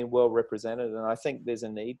not being well represented, and I think there's a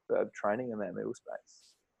need for training in that middle space.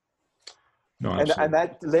 No, and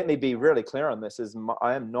that, let me be really clear on this, is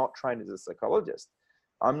I am not trained as a psychologist.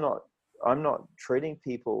 I'm not treating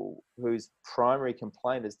people whose primary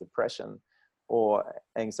complaint is depression or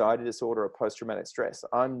anxiety disorder or post-traumatic stress.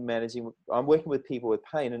 I'm working with people with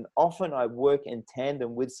pain, and often I work in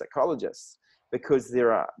tandem with psychologists because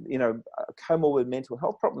there are, comorbid mental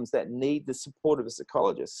health problems that need the support of a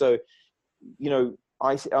psychologist. So,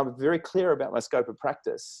 I'm very clear about my scope of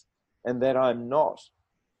practice, and that I'm not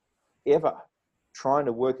ever trying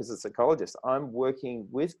to work as a psychologist. I'm working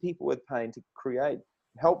with people with pain to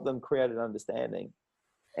help them create an understanding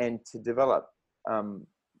and to develop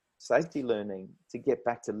safety learning to get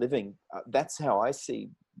back to living. That's how I see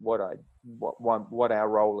what our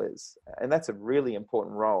role is. And that's a really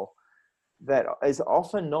important role that is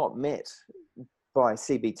often not met by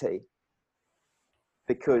CBT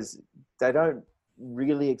because they don't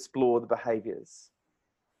really explore the behaviors.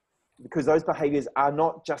 Because those behaviors are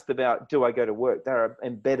not just about, do I go to work? They're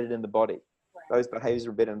embedded in the body. Right. Those behaviors are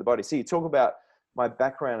embedded in the body. So you talk about my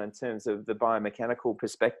background in terms of the biomechanical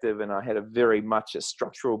perspective, and I had a very much a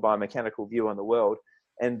structural biomechanical view on the world.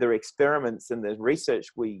 And the experiments and the research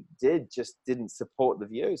we did just didn't support the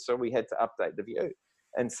view. So we had to update the view.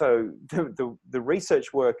 And so the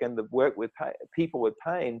research work and the work with people with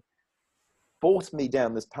pain forced me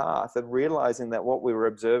down this path of realizing that what we were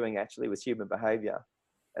observing actually was human behavior.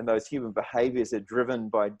 And those human behaviors are driven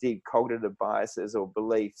by deep cognitive biases or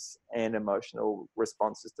beliefs and emotional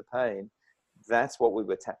responses to pain. That's what we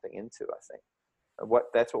were tapping into, I think.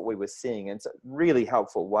 That's what we were seeing. And it's a really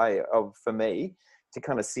helpful way for me to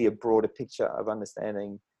kind of see a broader picture of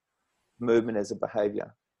understanding movement as a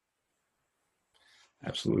behavior.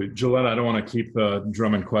 Absolutely. Gillette, I don't want to keep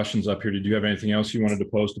drumming questions up here. Did you have anything else you wanted to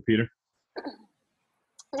pose to Peter?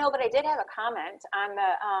 No, but I did have a comment on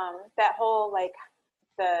that whole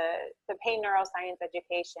the pain neuroscience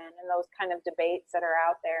education and those kind of debates that are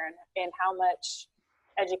out there and how much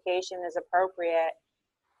education is appropriate.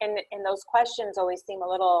 And those questions always seem a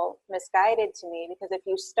little misguided to me, because if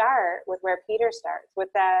you start with where Peter starts, with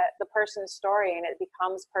the person's story, and it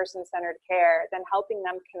becomes person-centered care, then helping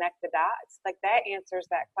them connect the dots, like that answers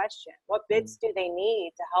that question. What bits do they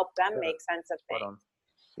need to help them make sense of things?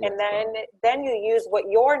 Yeah, and then you use what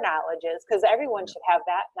your knowledge is, because everyone should have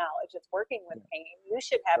that knowledge that's working with pain. You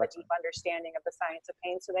should have a deep understanding of the science of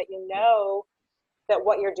pain so that you know that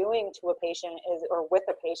what you're doing to a patient or with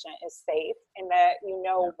a patient is safe, and that you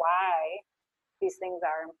know why these things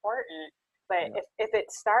are important. But if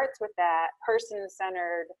it starts with that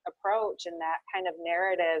person-centered approach and that kind of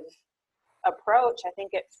narrative approach, I think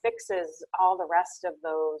it fixes all the rest of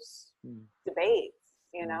those debates.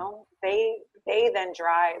 You know, they then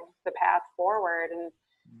drive the path forward, and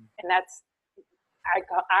that's,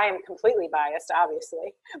 I am completely biased,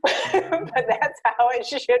 obviously, but that's how it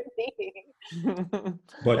should be.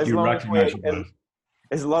 But you recognize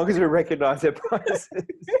as long as we recognize their biases.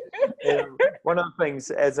 One of the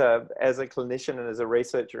things as a clinician and as a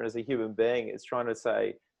researcher and as a human being is trying to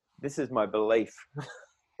say, this is my belief.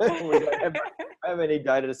 We don't have any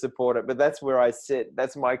data to support it, but that's where I sit.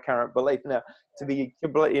 That's my current belief. Now, to be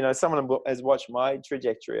complete, you know, someone has watched my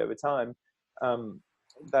trajectory over time,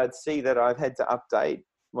 they'd see that I've had to update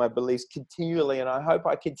my beliefs continually, and I hope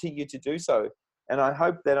I continue to do so. And I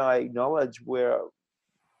hope that I acknowledge where,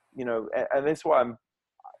 you know, and that's why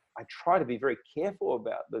I try to be very careful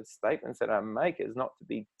about the statements that I make, is not to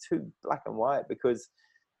be too black and white, because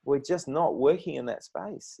we're just not working in that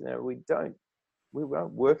space. You know, we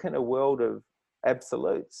won't work in a world of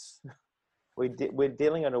absolutes. We're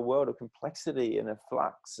dealing in a world of complexity and a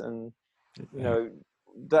flux, and you know,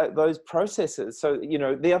 those processes. So, you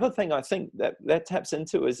know, the other thing I think that taps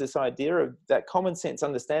into is this idea of that common sense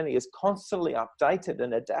understanding is constantly updated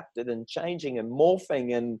and adapted and changing and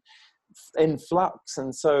morphing and in flux.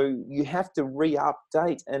 And so you have to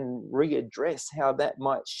re-update and readdress how that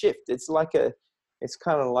might shift. It's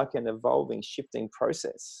kind of like an evolving, shifting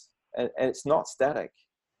process, and it's not static.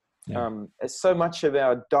 So much of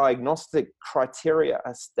our diagnostic criteria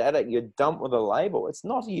are static. You're dumped with a label. It's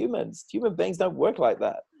not humans. Human beings don't work like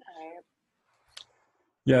that.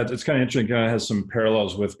 Yeah, it's kind of interesting. It kind of has some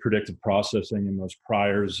parallels with predictive processing and those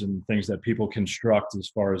priors and things that people construct as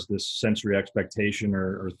far as this sensory expectation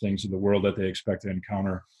or things in the world that they expect to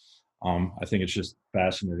encounter. I think it's just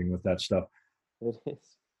fascinating with that stuff. It is.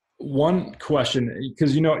 One question,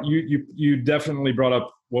 because you know, you definitely brought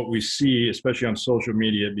up what we see, especially on social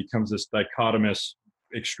media. It becomes this dichotomous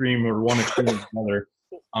extreme, or one extreme or another.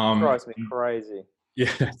 Drives me crazy.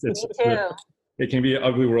 Yeah, it can be an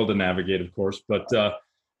ugly world to navigate, of course. But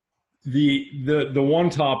the one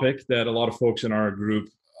topic that a lot of folks in our group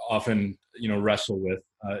often, you know, wrestle with,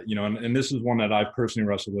 you know, and this is one that I personally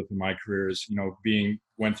wrestled with in my career, is, you know,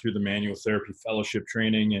 went through the manual therapy fellowship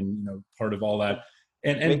training and, you know, part of all that.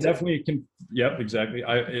 And definitely can, yep, exactly.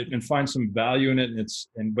 And find some value in it.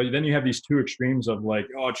 But then you have these two extremes of like,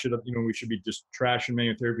 oh, it should have, you know, we should be just trashing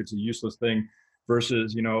manual therapy. It's a useless thing,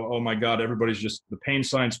 versus, you know, oh my God, everybody's just, the pain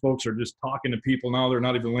science folks are just talking to people now. They're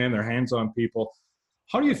not even laying their hands on people.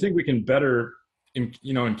 How do you think we can better,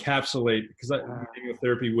 you know, encapsulate, because manual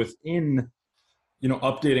therapy within, you know,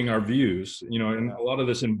 updating our views, you know, and a lot of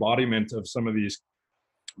this embodiment of some of these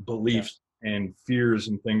beliefs and fears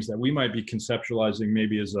and things that we might be conceptualizing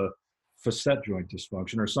maybe as a facet joint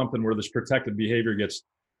dysfunction or something, where this protective behavior gets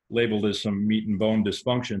labeled as some meat and bone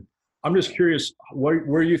dysfunction. I'm just curious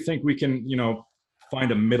where you think we can, you know,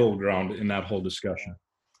 find a middle ground in that whole discussion.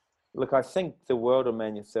 Look, I think the world of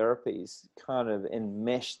manual therapy is kind of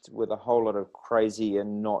enmeshed with a whole lot of crazy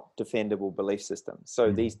and not defendable belief systems.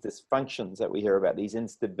 So these dysfunctions that we hear about, these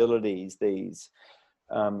instabilities, these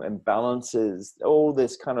imbalances, all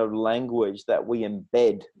this kind of language that we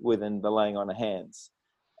embed within the laying on of hands,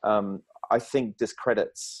 I think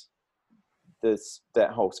discredits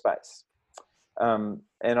that whole space. And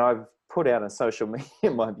I've put out on social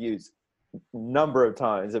media my views a number of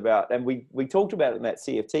times about, and we talked about it in that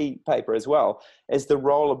CFT paper as well, as the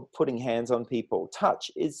role of putting hands on people.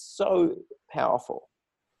 Touch is so powerful.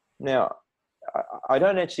 Now, I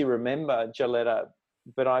don't actually remember, Joletta,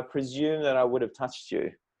 but I presume that I would have touched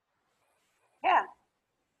you. Yeah.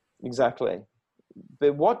 Exactly.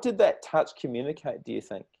 But what did that touch communicate, do you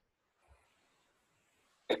think?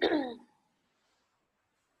 To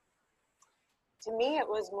me, it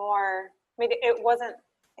was more, I mean, it wasn't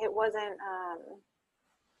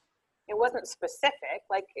specific.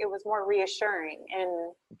 Like, it was more reassuring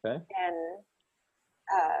and I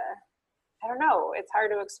don't know, it's hard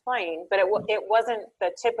to explain, but it wasn't the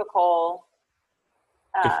typical,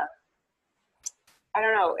 I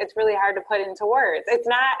don't know, it's really hard to put into words. It's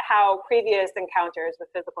not how previous encounters with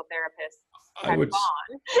physical therapists had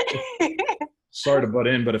gone. Sorry to butt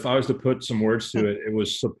in, but if I was to put some words to it, it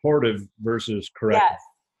was supportive versus corrective. Yes.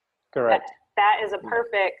 Correct. That is a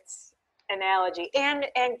perfect analogy. And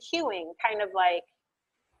cueing, kind of like,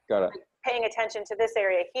 got it. paying attention to this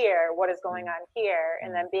area here, what is going on here,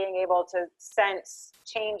 and then being able to sense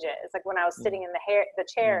changes. Like when I was sitting in the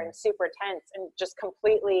chair and super tense and just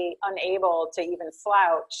completely unable to even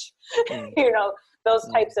slouch, you know, those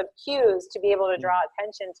types of cues to be able to draw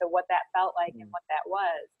attention to what that felt like and what that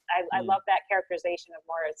was. I love that characterization of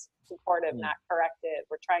more as supportive, not corrective.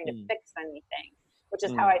 We're trying to fix anything, which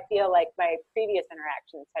is how I feel like my previous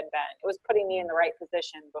interactions had been. It was putting me in the right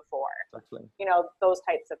position before, Exactly. you know, those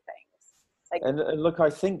types of things. Like, and look, I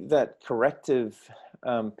think that corrective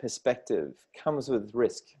perspective comes with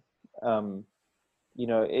risk. You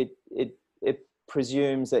know, it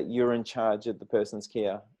presumes that you're in charge of the person's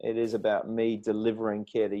care. It is about me delivering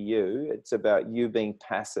care to you. It's about you being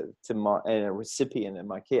passive to and a recipient in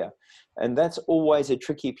my care. And that's always a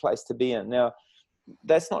tricky place to be in. Now,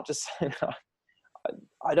 that's not just,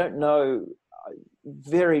 I don't know,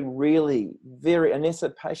 very rarely, unless a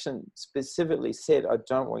patient specifically said, I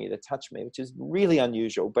don't want you to touch me, which is really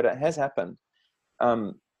unusual, but it has happened.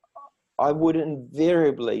 I would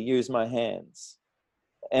invariably use my hands.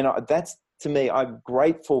 And that's, to me, I'm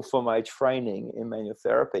grateful for my training in manual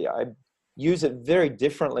therapy. I use it very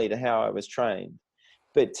differently to how I was trained.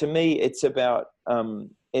 But to me, it's about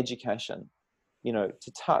education, you know,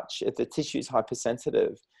 to touch if the tissue is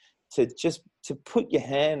hypersensitive, to put your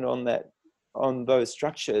hand on those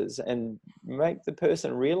structures and make the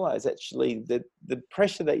person realize actually that the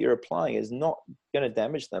pressure that you're applying is not going to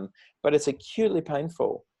damage them, but it's acutely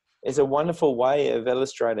painful. It's a wonderful way of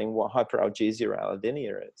illustrating what hyperalgesia or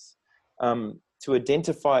allodynia is. To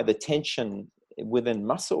identify the tension within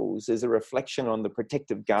muscles is a reflection on the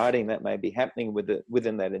protective guarding that may be happening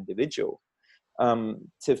within that individual.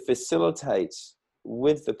 To facilitate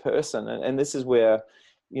with the person, and this is where,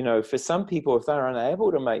 you know, for some people, if they're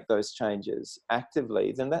unable to make those changes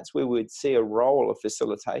actively, then that's where we'd see a role of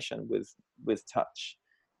facilitation with touch.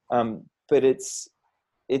 But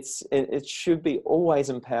it should be always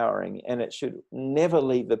empowering, and it should never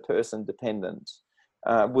leave the person dependent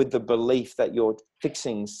with the belief that you're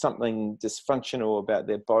fixing something dysfunctional about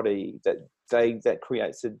their body that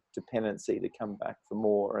creates a dependency to come back for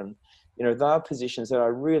more. And you know, there are positions that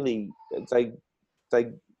are really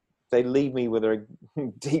they leave me with a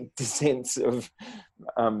deep sense of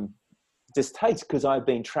distaste, because I've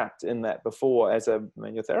been trapped in that before as a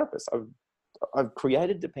manual therapist. I've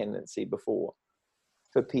created dependency before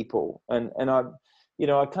for people, and I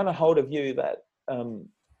kind of hold a view that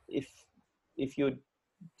if you're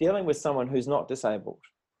dealing with someone who's not disabled,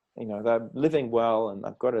 you know, they're living well and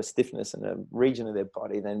they've got a stiffness in a region of their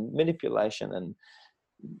body, then manipulation and,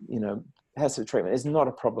 you know, passive treatment is not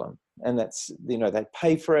a problem. And that's, you know, they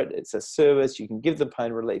pay for it. It's a service. You can give them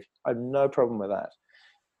pain relief. I have no problem with that.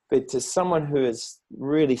 But to someone who is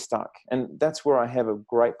really stuck, and that's where I have a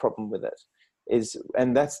great problem with it,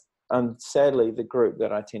 and that's sadly the group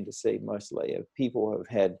that I tend to see mostly, of people who have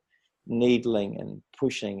had needling and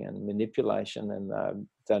pushing and manipulation, and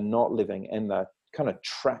they're not living, and they're kind of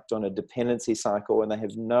trapped on a dependency cycle, and they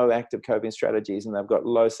have no active coping strategies, and they've got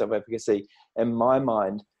low self-efficacy. In my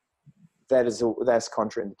mind, that's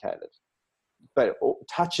contraindicated. But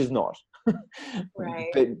touch is not. Right.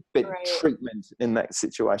 But treatment in that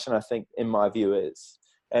situation, I think, in my view, is.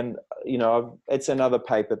 And you know, it's another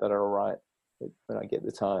paper that I'll write when I get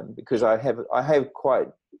the time, because I have quite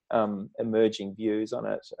emerging views on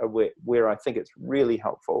it, where I think it's really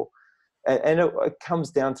helpful, and it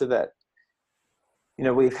comes down to that. You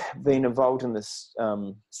know, we've been involved in this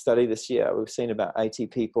study this year. We've seen about 80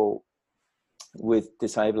 people with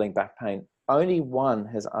disabling back pain. Only one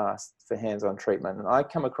has asked for hands-on treatment, and I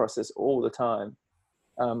come across this all the time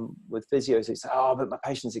with physios who say, "Oh, but my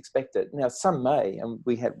patients expect it." Now, some may, and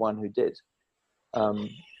we had one who did.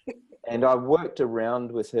 And I worked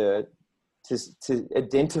around with her to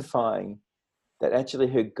identifying that actually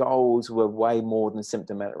her goals were way more than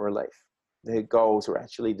symptomatic relief. Her goals were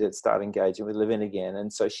actually to start engaging with living again.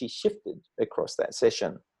 And so she shifted across that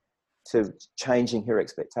session to changing her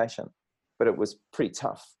expectation, but it was pretty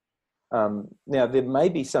tough. Now, there may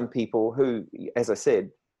be some people who, as I said,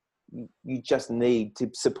 you just need to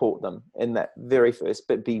support them in that very first,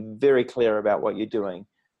 but be very clear about what you're doing,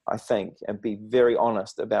 I think, and be very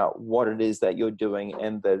honest about what it is that you're doing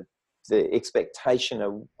and the expectation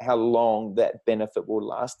of how long that benefit will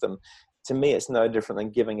last them. To me, it's no different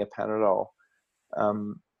than giving a Panadol.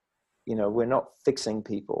 You know, we're not fixing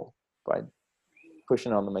people by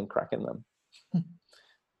pushing on them and cracking them.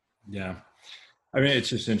 Yeah. I mean, it's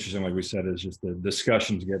just interesting, like we said, is just the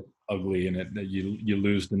discussions get ugly in it, that you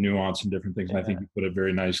lose the nuance and different things. Yeah. And I think you put it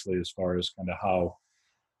very nicely as far as kind of how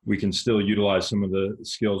we can still utilize some of the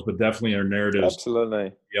skills, but definitely our narratives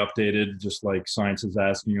Absolutely. be updated, just like science is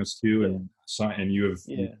asking us to, and you have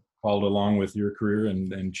followed along with your career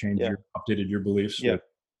and changed updated your beliefs. Yeah,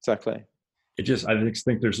 exactly. I just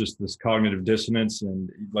think there's just this cognitive dissonance, and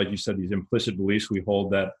like you said, these implicit beliefs we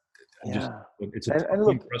hold that. It's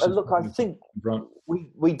look, I think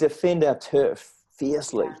we defend our turf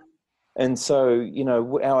fiercely. And so,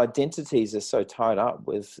 our identities are so tied up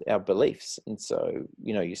with our beliefs. And so,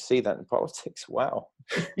 you see that in politics. Wow.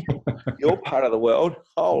 You're part of the world.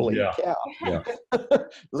 Holy cow. Yeah.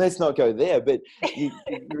 Let's not go there. But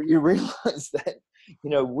you realize that,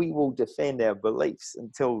 we will defend our beliefs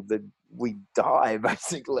until we die,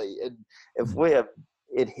 basically. And if we're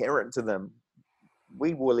adherent to them,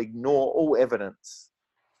 we will ignore all evidence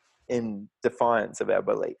in defiance of our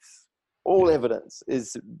beliefs. All evidence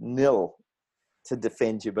is nil to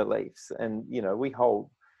defend your beliefs. And, we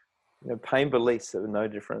hold, pain beliefs are no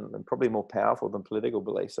different and probably more powerful than political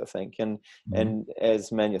beliefs, I think. And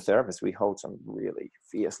as manual therapists, we hold some really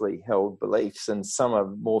fiercely held beliefs, and some are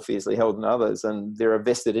more fiercely held than others. And there are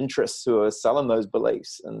vested interests who are selling those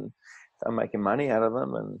beliefs, and they're making money out of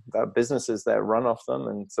them, and there are businesses that run off them.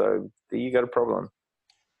 And so you got a problem.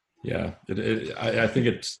 Yeah. I think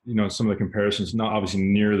it's, some of the comparisons, not obviously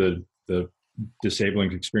near the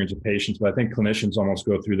disabling experience of patients, but I think clinicians almost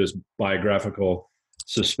go through this biographical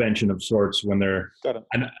suspension of sorts when they're,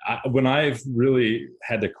 when I've really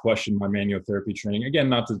had to question my manual therapy training, again,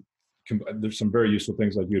 there's some very useful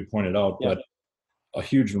things like you had pointed out, but a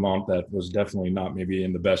huge amount that was definitely not maybe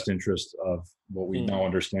in the best interest of what we now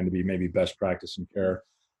understand to be maybe best practice in care.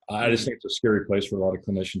 I just think it's a scary place for a lot of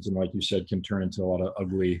clinicians, and like you said, can turn into a lot of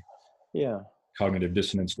ugly cognitive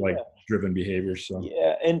dissonance driven behaviors. So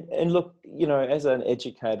and look, as an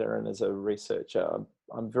educator and as a researcher,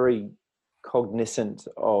 I'm very cognizant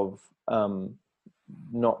of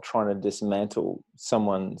not trying to dismantle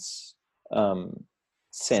someone's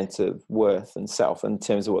sense of worth and self in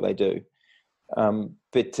terms of what they do,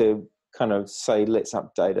 but to kind of say, let's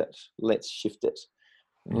update it, let's shift it.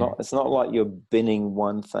 It's not like you're binning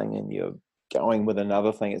one thing and you're going with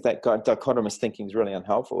another thing. It's that dichotomous thinking is really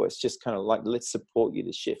unhelpful. It's just kind of like, let's support you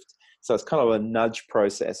to shift. So it's kind of a nudge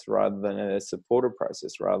process rather than a supportive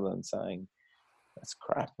process, rather than saying that's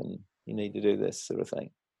crap and you need to do this sort of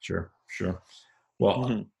thing. Sure.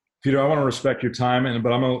 Well, Peter, I want to respect your time, but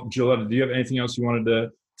Joletta, do you have anything else you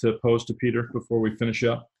wanted to pose to Peter before we finish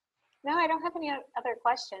up? No, I don't have any other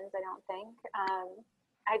questions, I don't think.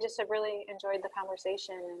 I just have really enjoyed the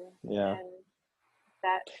conversation, and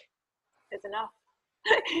that is enough.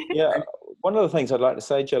 One of the things I'd like to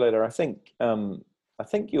say, Joletta, I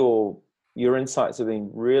think your insights have been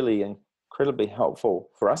really incredibly helpful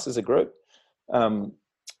for us as a group.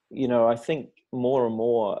 I think more and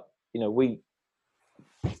more,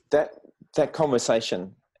 that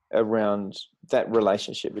conversation around that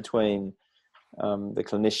relationship between the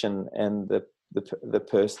clinician and the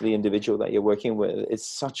person, the individual that you're working with, is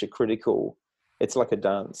such a critical. It's like a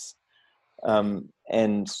dance,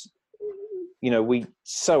 and we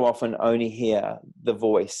so often only hear the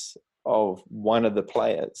voice of one of the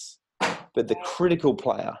players, but the critical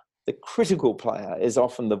player is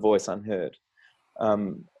often the voice unheard.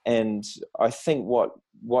 And I think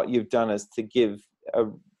what you've done is to give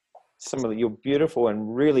some of your beautiful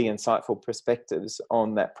and really insightful perspectives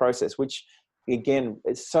on that process, which again,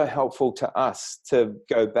 is so helpful to us to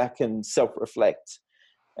go back and self-reflect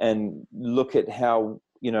and look at how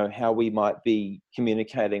we might be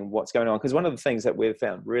communicating what's going on. Because one of the things that we've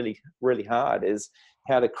found really, really hard is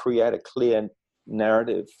how to create a clear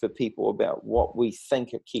narrative for people about what we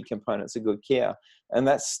think are key components of good care. And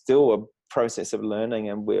that's still a process of learning,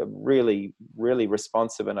 and we're really, really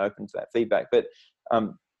responsive and open to that feedback. But,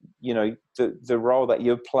 the role that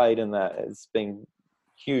you've played in that has been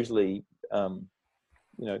hugely,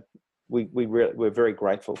 we're very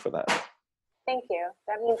grateful for that. Thank you.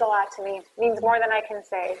 That means a lot to me. It means more than I can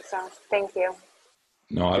say. So thank you.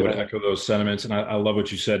 No, I would echo those sentiments. And I love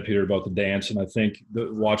what you said, Peter, about the dance. And I think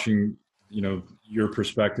watching, your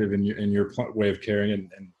perspective and your way of caring and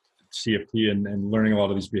CFT and learning a lot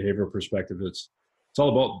of these behavioral perspectives, it's all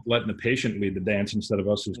about letting the patient lead the dance instead of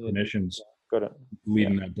us as clinicians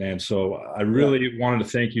leading that dance. So I really wanted to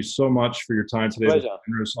thank you so much for your time today.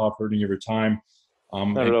 Generous offering of your time.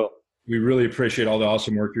 We really appreciate all the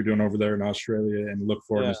awesome work you're doing over there in Australia, and look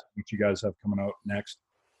forward to what you guys have coming out next.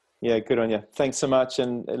 Yeah, good on you. Thanks so much,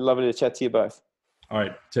 and lovely to chat to you both. All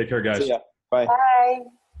right, take care, guys. See ya. Bye. Bye.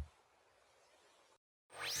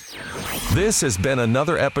 This has been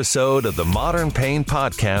another episode of the Modern Pain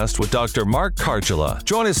Podcast with Dr. Mark Karjala.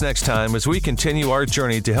 Join us next time as we continue our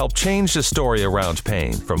journey to help change the story around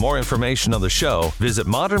pain. For more information on the show, visit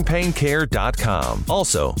modernpaincare.com.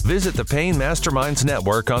 Also, visit the Pain Masterminds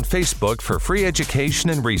Network on Facebook for free education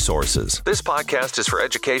and resources. This podcast is for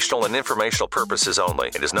educational and informational purposes only.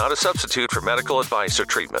 It is not a substitute for medical advice or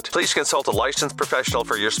treatment. Please consult a licensed professional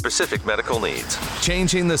for your specific medical needs.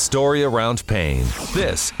 Changing the story around pain.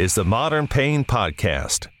 This is the Modern Pain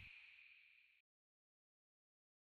Podcast.